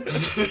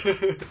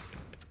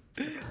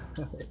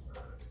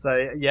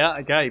 So yeah,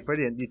 okay,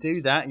 brilliant. You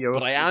do that. You're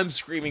But I am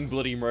screaming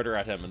bloody murder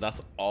at him, and that's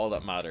all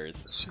that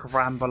matters.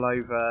 scramble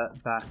over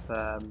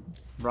that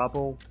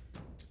rubble.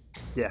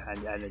 Yeah,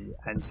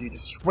 and you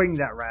just swing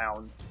that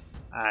round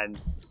and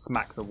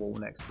smack the wall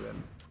next to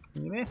him.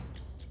 Can you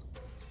miss?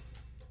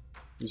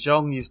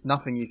 Zhong, you've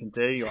nothing you can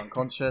do. You're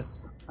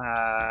unconscious.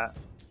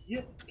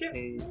 Yes, skip.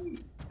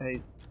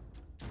 He's...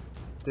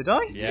 Did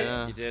I?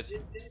 Yeah, you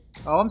did.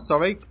 Oh, I'm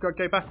sorry. Go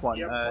back one.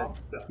 Yeah,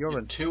 monster.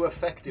 You're Too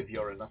effective,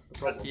 Yorin. That's the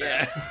problem.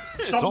 Yeah.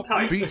 Stop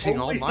Sometimes, beating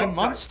on only my sometimes.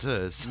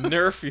 monsters.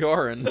 Nerf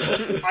Yorin.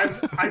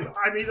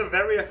 I'm either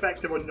very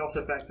effective or not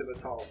effective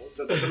at all.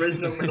 There is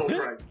no middle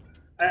ground.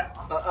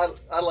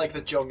 I like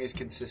that Jong is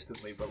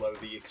consistently below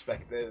the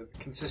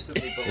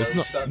consistently below It's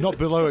not standards.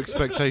 below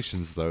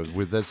expectations though.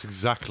 That's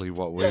exactly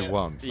what we Yeah.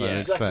 want. Yeah. and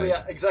exactly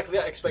expect.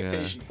 that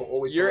expectation, but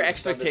always Your below the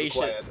standard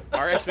expectation, required.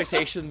 our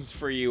expectations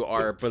for you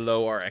are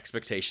below our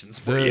expectations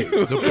for you.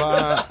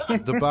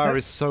 The bar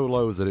is so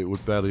low that it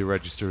would barely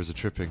register as a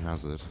tripping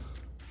hazard.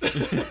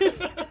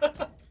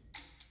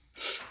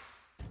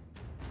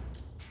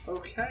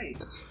 Okay.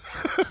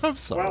 I'm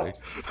sorry.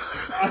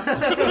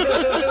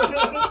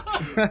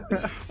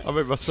 I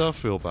made myself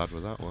feel bad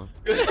with that one.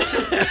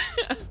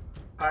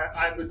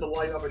 I'm going to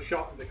line up a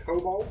shot in the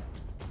kobold,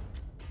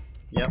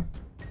 Yep.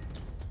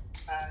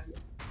 and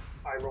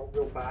I rolled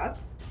real bad.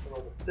 I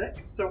rolled a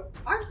 6, so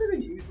I'm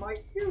going to use my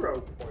hero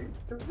point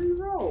to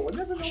re-roll. I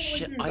never normally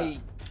Shit, do that.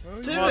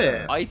 Do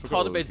it.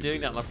 thought we about could doing do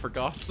that and I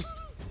forgot.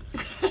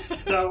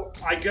 So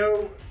I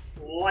go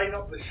line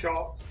up the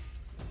shot,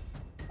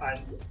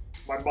 and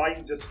my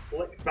mind just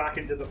flicks back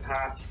into the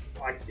past.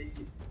 I see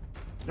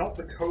not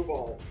the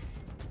kobold,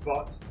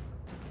 but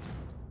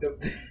the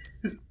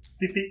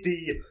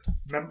the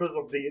members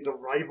of the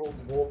rival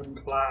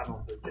dwarven clan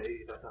on the day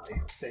that I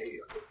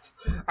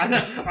failed. And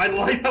I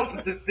line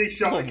up the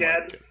shot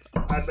again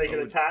and make an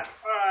attack.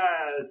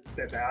 It's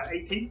about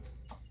 18.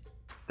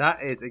 That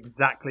is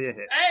exactly a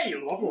hit. Hey,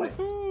 lovely.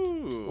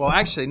 Ooh. Well,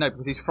 actually, no,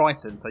 because he's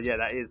frightened. So yeah,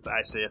 that is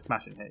actually a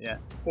smashing hit. Yeah.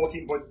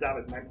 14 points of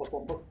damage. 9 plus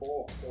 1 plus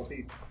 4.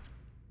 14.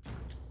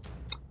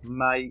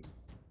 Mate,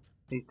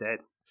 he's dead.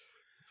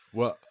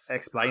 What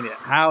Explain it.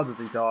 How does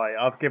he die?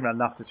 I've given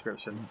enough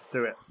descriptions.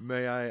 Do it.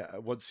 may I?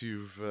 Once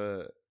you've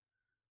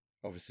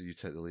obviously you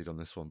take the lead on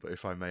this one, but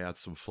if I may add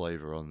some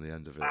flavour on the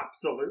end of it.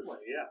 Absolutely,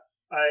 yeah.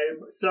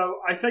 So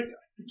I think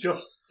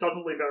just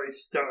suddenly very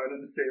stern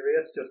and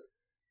serious, just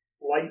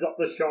lines up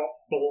the shot,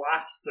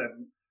 blasts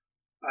him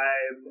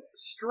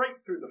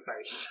straight through the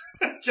face,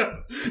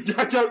 just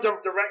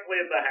directly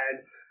in the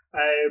head.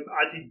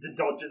 As he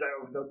dodges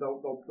out of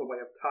the way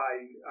of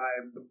Tig,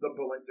 the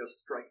bullet just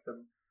strikes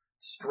him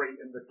straight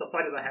in the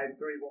side of the head,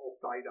 through his little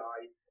side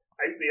eye,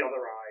 out the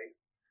other eye,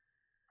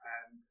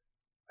 and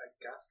a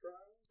gastro.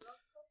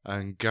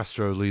 And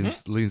Gastro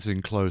leans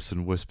in close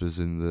and whispers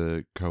in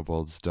the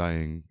kobold's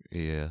dying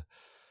ear,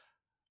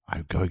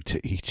 "I'm going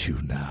to eat you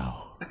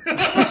now."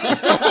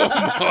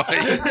 Oh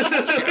my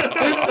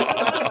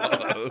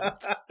god!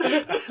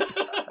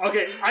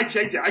 Okay, I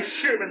change it. I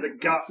shoot him in the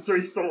gut so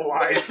he's still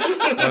alive.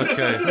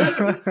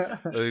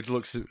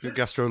 Okay.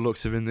 Gastro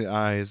looks him in the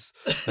eyes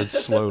and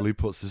slowly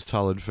puts his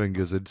taloned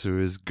fingers into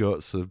his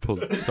guts and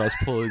starts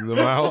pulling them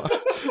out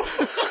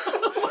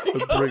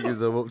and bringing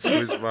them up to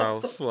his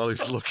mouth while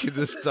he's looking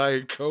this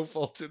dying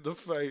kobold in the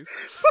face.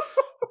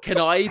 Can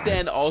I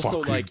then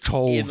also in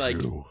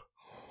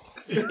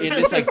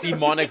this like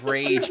demonic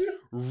rage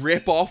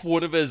rip off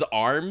one of his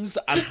arms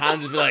and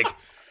hand it be like,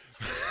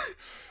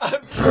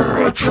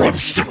 "For a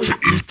drumstick to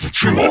eat the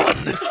chew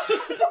on."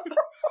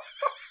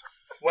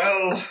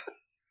 Well,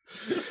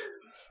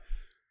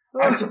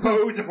 I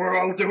suppose if we're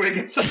all doing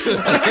it,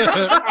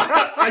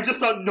 I just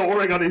start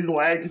gnawing on his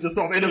leg, just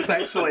sort of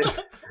ineffectually.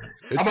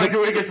 Am I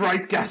doing it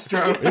right,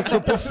 Gastro? It's a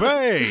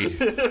buffet.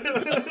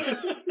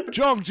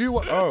 John, do you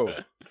want... Oh.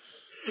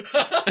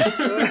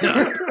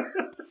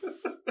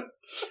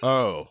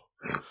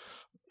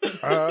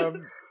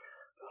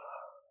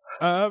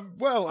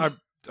 Well,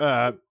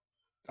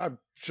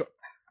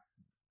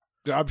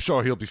 I'm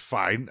sure he'll be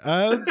fine.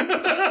 I'm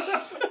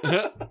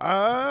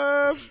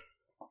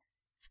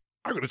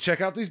going to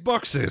check out these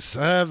boxes.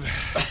 Oh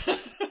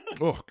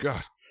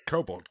God,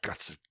 kobold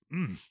guts.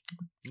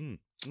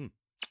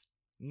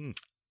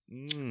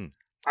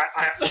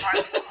 I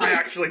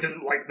actually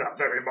didn't like that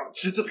very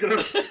much. Just gonna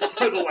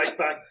put the leg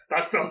back.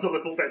 That felt a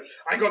little bit.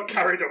 I got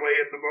carried away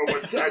in the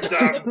moment,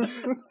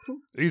 and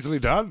Easily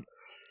done.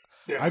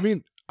 yes. I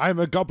mean, I'm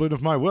a goblin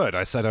of my word.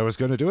 I said I was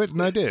going to do it,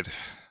 and I did.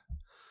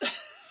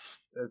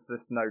 There's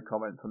just no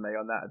comment from me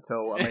on that at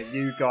all. I mean,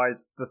 you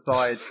guys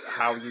decide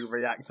how you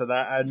react to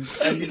that,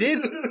 and you did.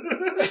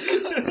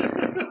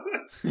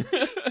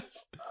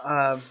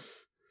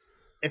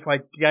 If I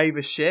gave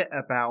a shit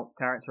about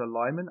character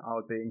alignment, I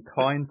would be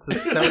inclined to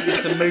tell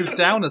you to move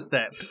down a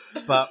step.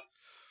 But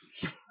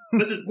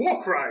This is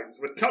War Crimes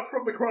with Cut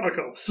from the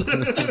Chronicles.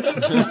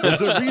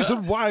 There's a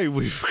reason why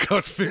we've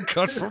been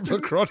cut from the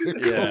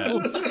Chronicles.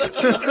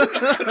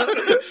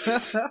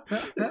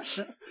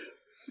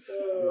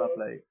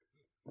 Lovely.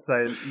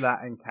 So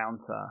that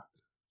encounter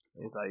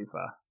is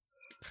over.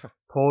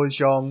 Poor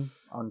Zhong,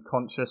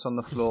 unconscious on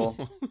the floor,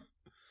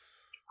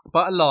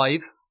 but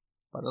alive.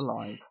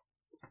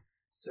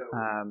 So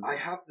I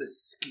have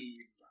this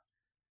scheme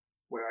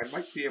where I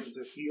might be able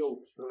to heal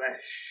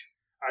flesh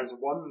as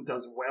one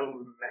does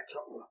weld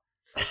metal.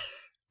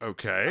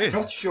 Okay. I'm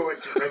not sure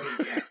it's ready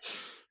yet.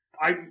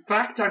 In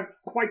fact, I'm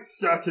quite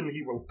certain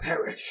he will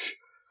perish.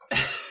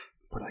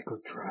 But I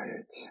could try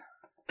it.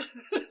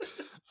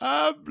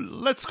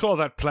 Let's call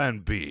that Plan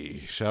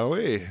B, shall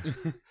we?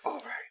 All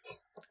right.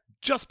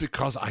 Just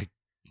because I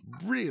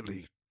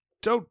really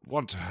don't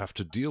want to have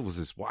to deal with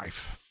his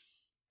wife.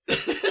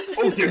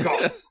 Oh, dear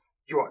gods.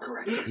 You are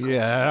correct. Of course.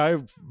 Yeah,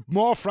 I'm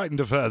more frightened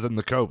of her than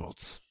the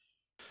kobolds.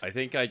 I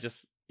think we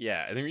just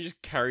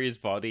carry his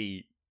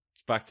body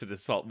back to the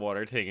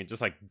saltwater thing and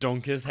just like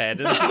dunk his head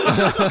into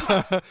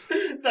it.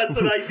 That's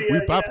an idea. We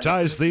yeah.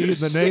 baptize thee in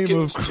the name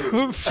of...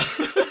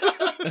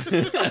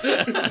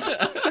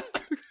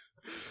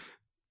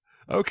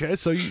 Okay,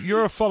 so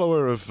you're a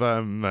follower of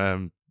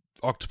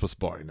Octopus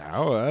Boy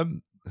now.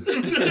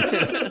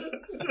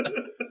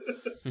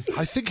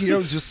 I think he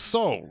owns your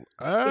soul.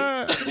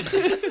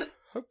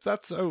 Hope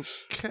that's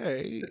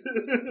okay.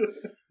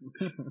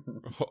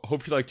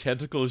 Hope you like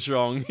tentacles,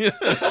 wrong.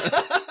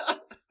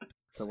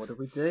 So what do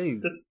we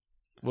do?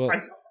 Well,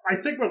 I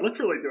think we're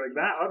literally doing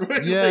that, aren't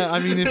we? yeah, I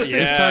mean, if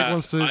Tag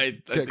wants to I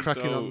get think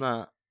cracking so. on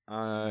that,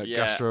 Yeah,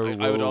 Gastro I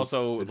would will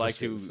also like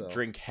to investigate himself.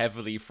 drink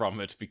heavily from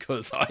it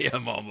because I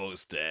am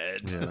almost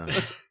dead. Yeah.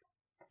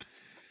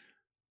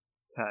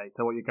 Okay,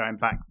 so what, you're going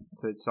back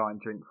to try and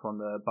drink from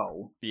the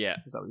bowl? Yeah.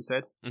 Is that what you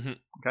said? Mm-hmm.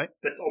 Okay.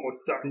 This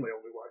almost certainly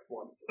only works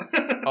once.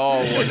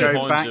 Oh,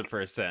 Go back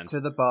 100%. to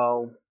the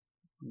bowl,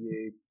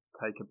 you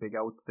take a big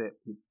old sip,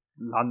 you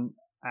lunt,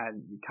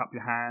 and you cup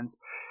your hands.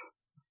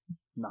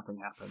 Nothing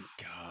happens.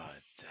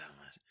 God damn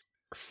it.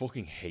 I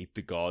fucking hate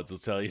the gods, I'll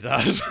tell you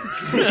that.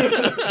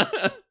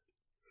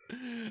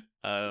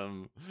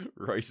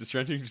 Right, is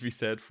there anything to be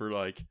said for,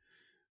 like,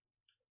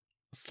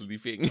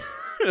 sleeping?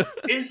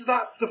 Is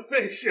that the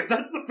fish? If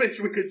that's the fish,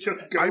 we could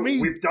just go. I mean-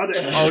 We've done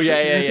it. Oh,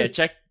 yeah.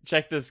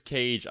 Check this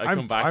cage.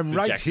 Come back I'm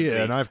right dejectedly.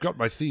 here, and I've got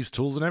my thieves'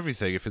 tools and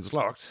everything. If it's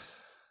locked,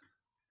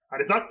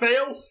 And if that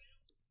fails,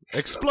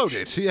 explode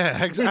it. Yeah,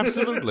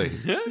 absolutely.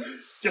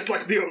 just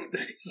like the old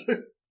days.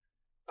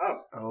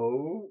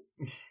 Oh.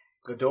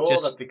 The door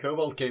Just- that the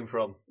kobold came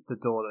from. The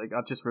door,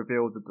 I've just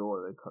revealed the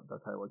door that the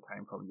cable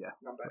came from,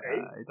 yes.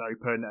 Number 8. Is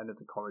open, and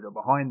there's a corridor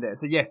behind there.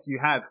 So yes, you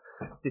have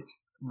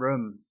this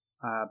room.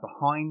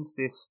 Behind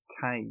this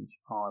cage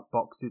are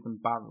boxes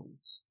and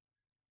barrels.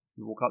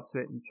 You walk up to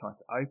it and you try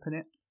to open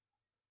it,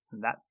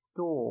 and that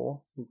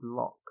door is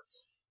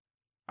locked.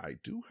 I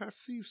do have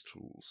thieves'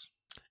 tools.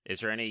 Is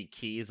there any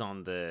keys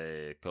on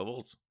the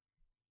kobolds?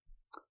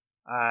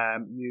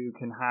 You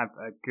can have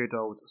a good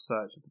old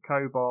search of the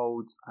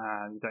kobolds,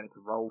 and you don't need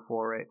to roll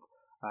for it.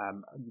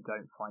 You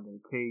don't find any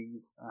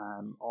keys.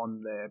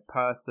 On their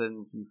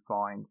persons, you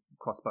find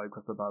crossbow,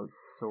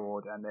 bolts,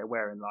 sword, and they're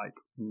wearing like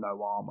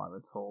no armor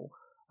at all.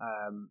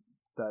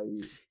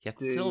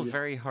 It's still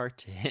very hard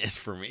to hit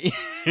for me.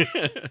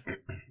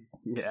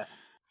 Yeah.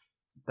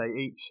 They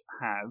each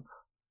have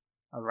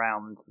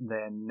around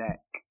their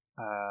neck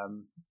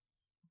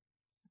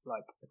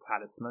like a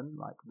talisman,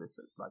 like this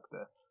is like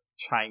the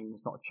chain.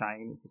 It's not a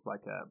chain, it's just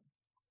like a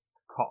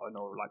cotton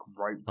or like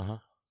rope,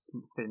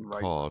 thin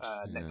rope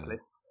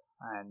necklace,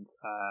 and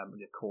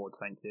cord,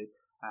 thank you.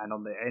 And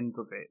on the end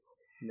of it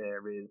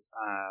there is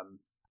a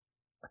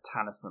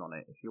talisman on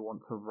it. If you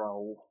want to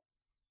roll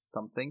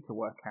something to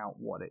work out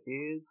what it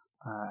is,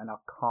 an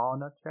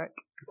arcana check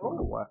if you want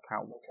to work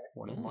out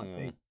what it might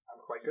be. I'm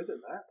quite good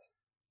at that.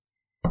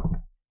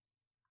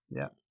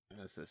 Yeah.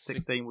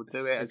 16 will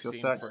do it as you're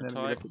searching them.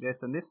 You look at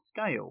this, and this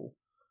scale,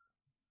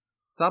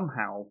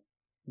 somehow,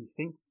 you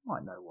think you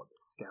might know what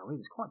this scale is.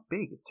 It's quite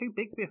big. It's too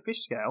big to be a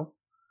fish scale.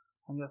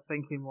 And you're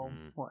thinking, well,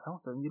 what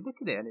else? And you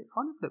look at it, and it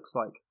kind of looks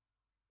like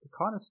the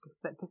kind of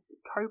because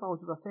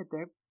kobolds, as I said,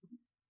 they're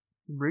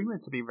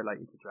rumoured to be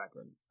related to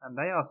dragons, and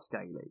they are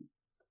scaly,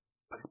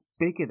 but it's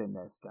bigger than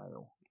their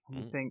scale.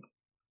 And you think,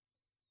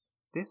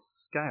 this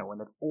scale,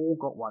 and they've all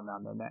got one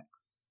around their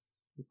necks,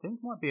 you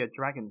think might be a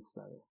dragon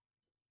scale.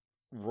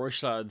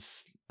 Royce, to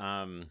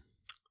be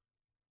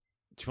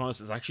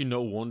honest, it's actually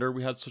no wonder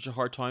we had such a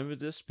hard time with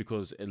this,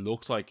 because it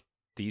looks like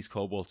these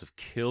kobolds have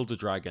killed the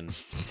dragon,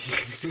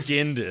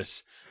 skinned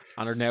it,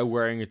 and are now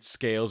wearing its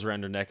scales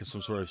around their neck as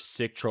some sort of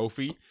sick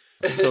trophy.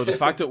 So the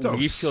fact that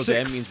we've killed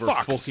them means we're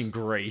fucking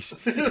great.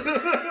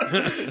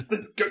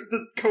 This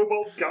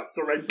kobold guts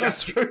around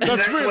Gastro's That's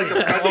neck really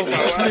like a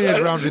smeared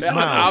around his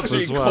mouth as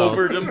Absolutely well.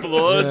 covered in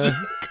blood.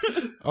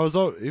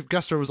 If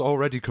Gastro was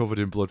already covered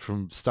in blood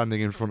from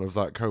standing in front of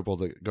that kobold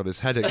that got his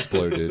head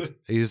exploded,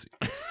 he's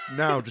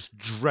now just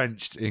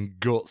drenched in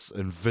guts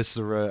and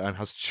viscera and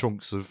has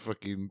chunks of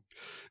fucking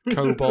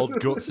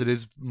kobold guts in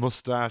his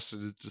mustache,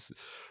 and it's just,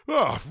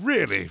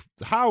 really?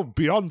 How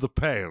beyond the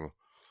pale?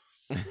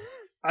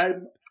 I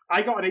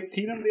got an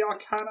 18 on the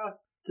Arcana.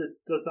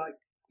 Does that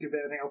give it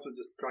anything else with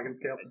just dragon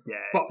scale? Yeah,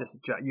 it's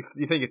just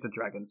you think it's a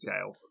dragon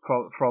scale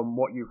from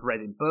what you've read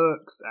in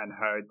books and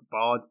heard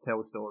bards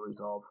tell stories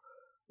of.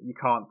 You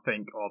can't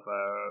think of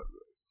a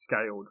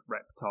scaled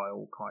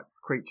reptile type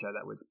creature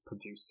that would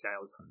produce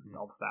scales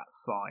of that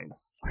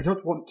size. I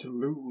don't want to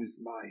lose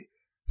my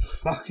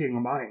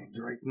fucking mind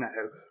right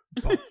now,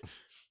 but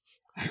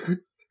I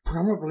could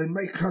probably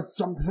make us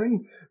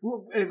something.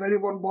 If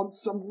anyone wants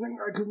something,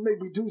 I could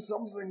maybe do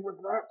something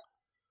with that.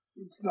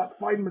 It's that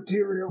fine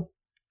material.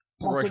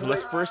 Right,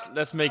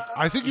 let's make.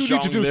 I think you Jean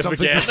need to do live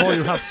something again. before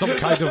you have some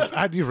kind of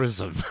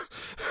aneurysm.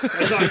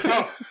 It's like,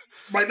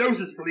 my nose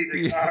is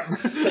bleeding.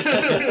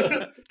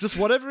 Just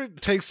whatever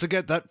it takes to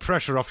get that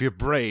pressure off your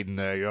brain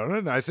there,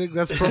 Yoran. I think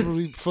that's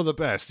probably for the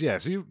best.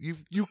 Yes,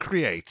 you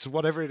create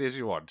whatever it is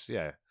you want.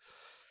 Yeah.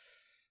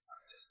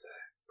 Just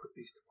put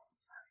these to one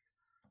side.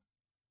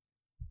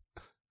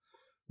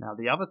 Now,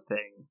 the other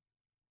thing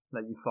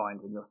that you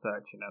find when you're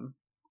searching them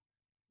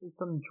is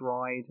some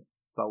dried,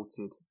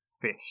 salted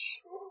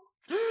fish.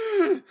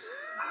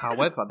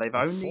 However, they've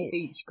only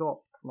each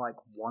got like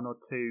 1 or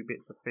 2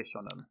 bits of fish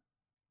on them.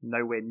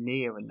 Nowhere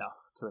near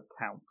enough to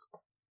account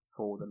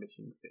for the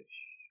missing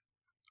fish.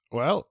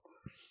 Well,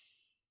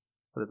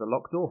 so there's a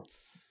locked door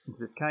into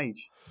this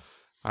cage.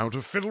 I want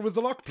to fiddle with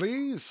the lock,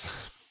 please.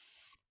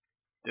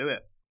 Do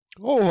it.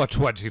 Oh, a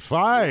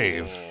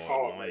 25.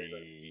 Oh,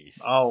 nice.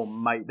 Oh,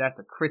 mate, that's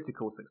a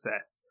critical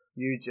success.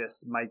 You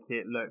just make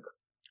it look,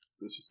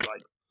 it's just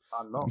like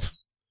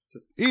unlocked.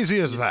 Just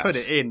easy as that. Put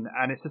it in,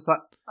 and it's just like,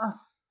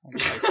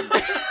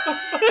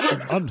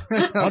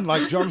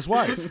 Unlike John's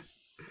wife.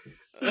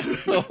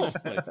 Oh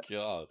my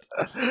god.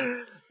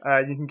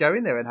 You can go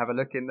in there and have a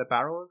look in the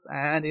barrels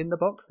and in the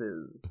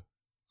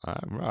boxes.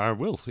 I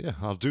will, yeah.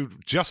 I'll do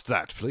just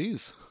that,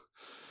 please.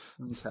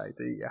 Okay,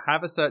 so you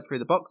have a search through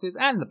the boxes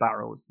and the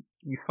barrels.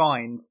 You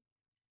find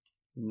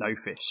no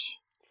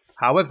fish.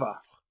 However,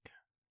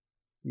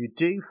 you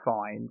do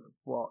find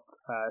what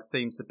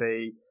seems to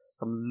be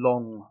some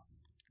long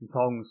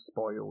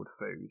spoiled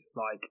food.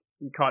 Like,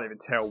 you can't even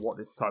tell what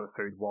this type of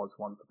food was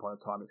once upon a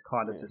time. It's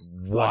kind of just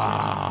sludgy.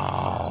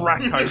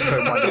 Crack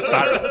open one of these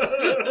barrels.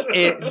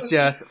 It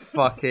just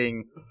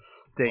fucking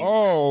stinks.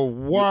 Oh,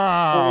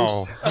 wow.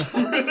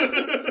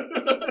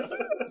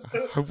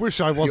 I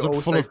wish I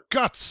wasn't full of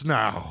guts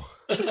now.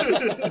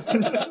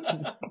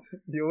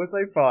 You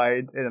also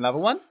find, in another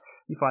one,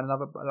 you find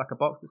another, like a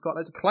box that's got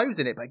loads of clothes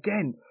in it. But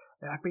again,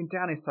 they've been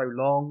down here so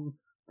long,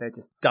 they're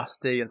just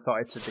dusty and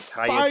started to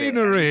decay Finery. a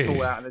bit. And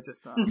pull out and they're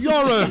just,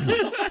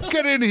 Yoran,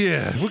 get in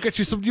here. We'll get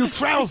you some new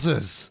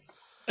trousers.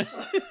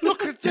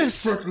 Look at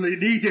this. Desperately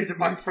needed,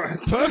 my friend.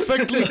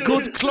 Perfectly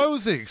good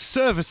clothing.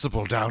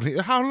 Serviceable down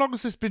here. How long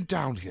has this been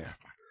down here?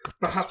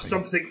 Perhaps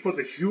something for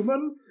the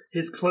human?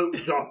 His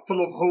clothes are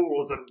full of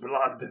holes and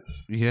blood.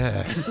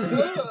 Yeah.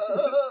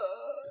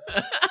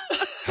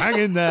 Hang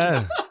in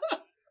there.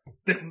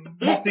 This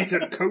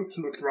moth-eaten coat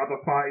looks rather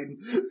fine.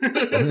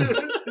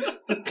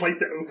 Just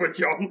place it over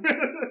John.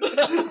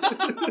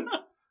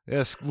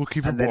 Yes, we'll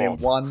keep And it then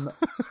warm.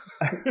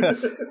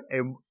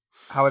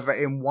 However,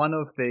 in one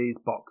of these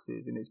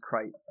boxes, in these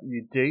crates,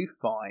 you do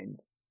find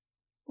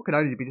what can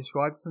only be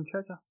described as some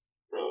treasure.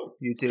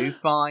 You do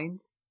find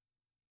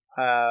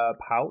a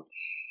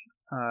pouch,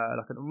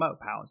 like a remote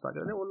pouch, like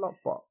a little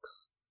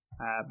lockbox.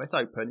 But it's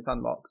open, it's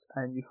unlocked,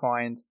 and you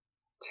find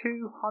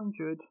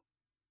 200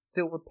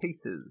 silver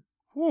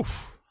pieces.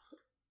 Oof.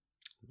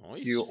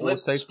 Nice. You Split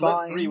also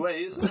find 3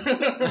 ways.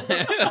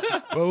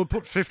 Well, we'll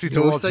put 50 You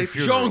towards also- your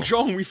funeral.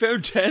 John, we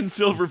found 10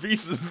 silver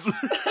pieces.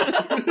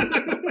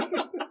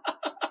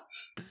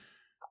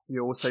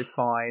 You also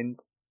find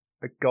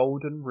a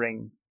golden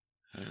ring.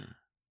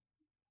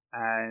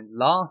 And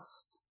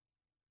last,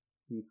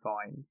 you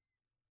find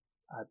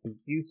a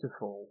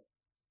beautiful,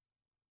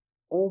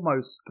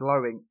 almost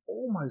glowing,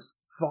 almost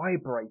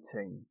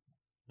vibrating,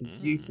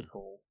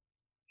 beautiful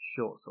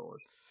short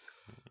sword.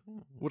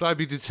 Would I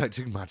be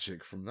detecting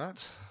magic from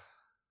that?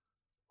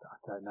 I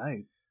don't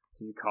know.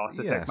 Do you cast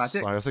detect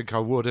magic? I think I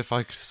would. If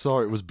I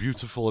saw it was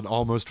beautiful and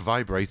almost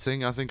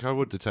vibrating, I think I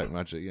would detect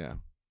magic, yeah.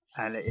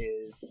 And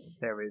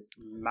there is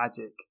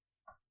magic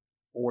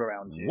all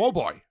around you. Whoa,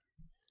 boy!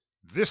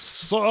 This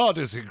sword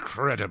is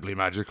incredibly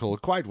magical.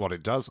 Quite what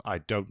it does, I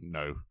don't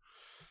know.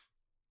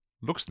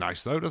 Looks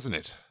nice, though, doesn't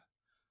it?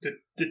 Do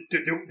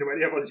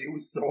any of us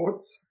use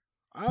swords?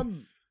 I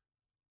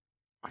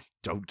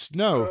don't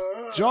know.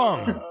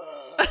 John,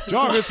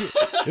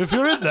 if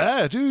you're in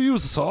there, do you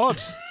use a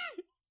sword?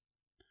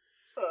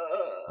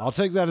 I'll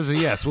take that as a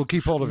yes. We'll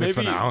keep all of it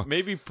for now.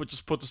 Maybe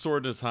just put the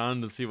sword in his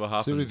hand and see what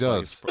happens. See what he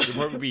does. Like, it'd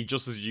probably be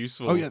just as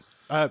useful. Oh, yes.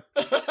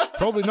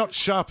 Probably not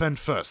sharp end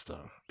first,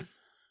 though.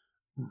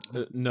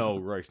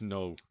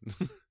 No.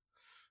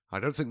 I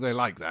don't think they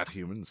like that,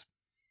 humans.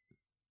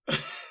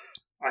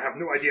 I have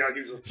no idea how to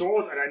use a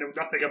sword, and I know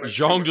nothing about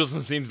Jean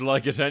doesn't seem to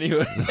like it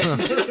anyway.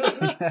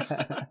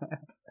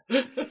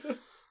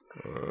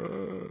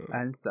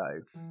 And so,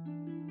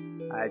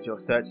 as you're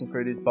searching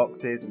through these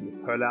boxes and you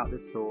pull out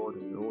this sword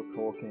and you're all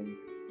talking,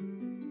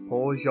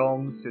 poor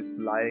Zhong's just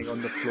laying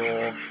on the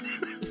floor,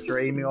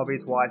 dreaming of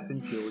his wife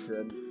and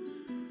children,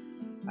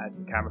 as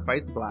the camera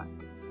fades to black.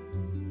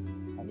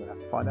 And you'll have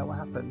to find out what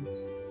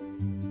happens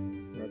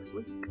next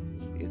week.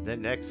 In the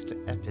next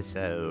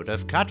episode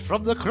of Cut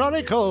from the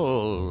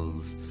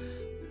Chronicles.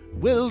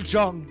 Will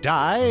John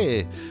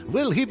die?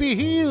 Will he be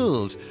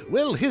healed?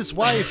 Will his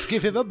wife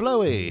give him a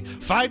blowy?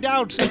 Find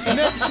out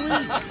next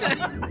week.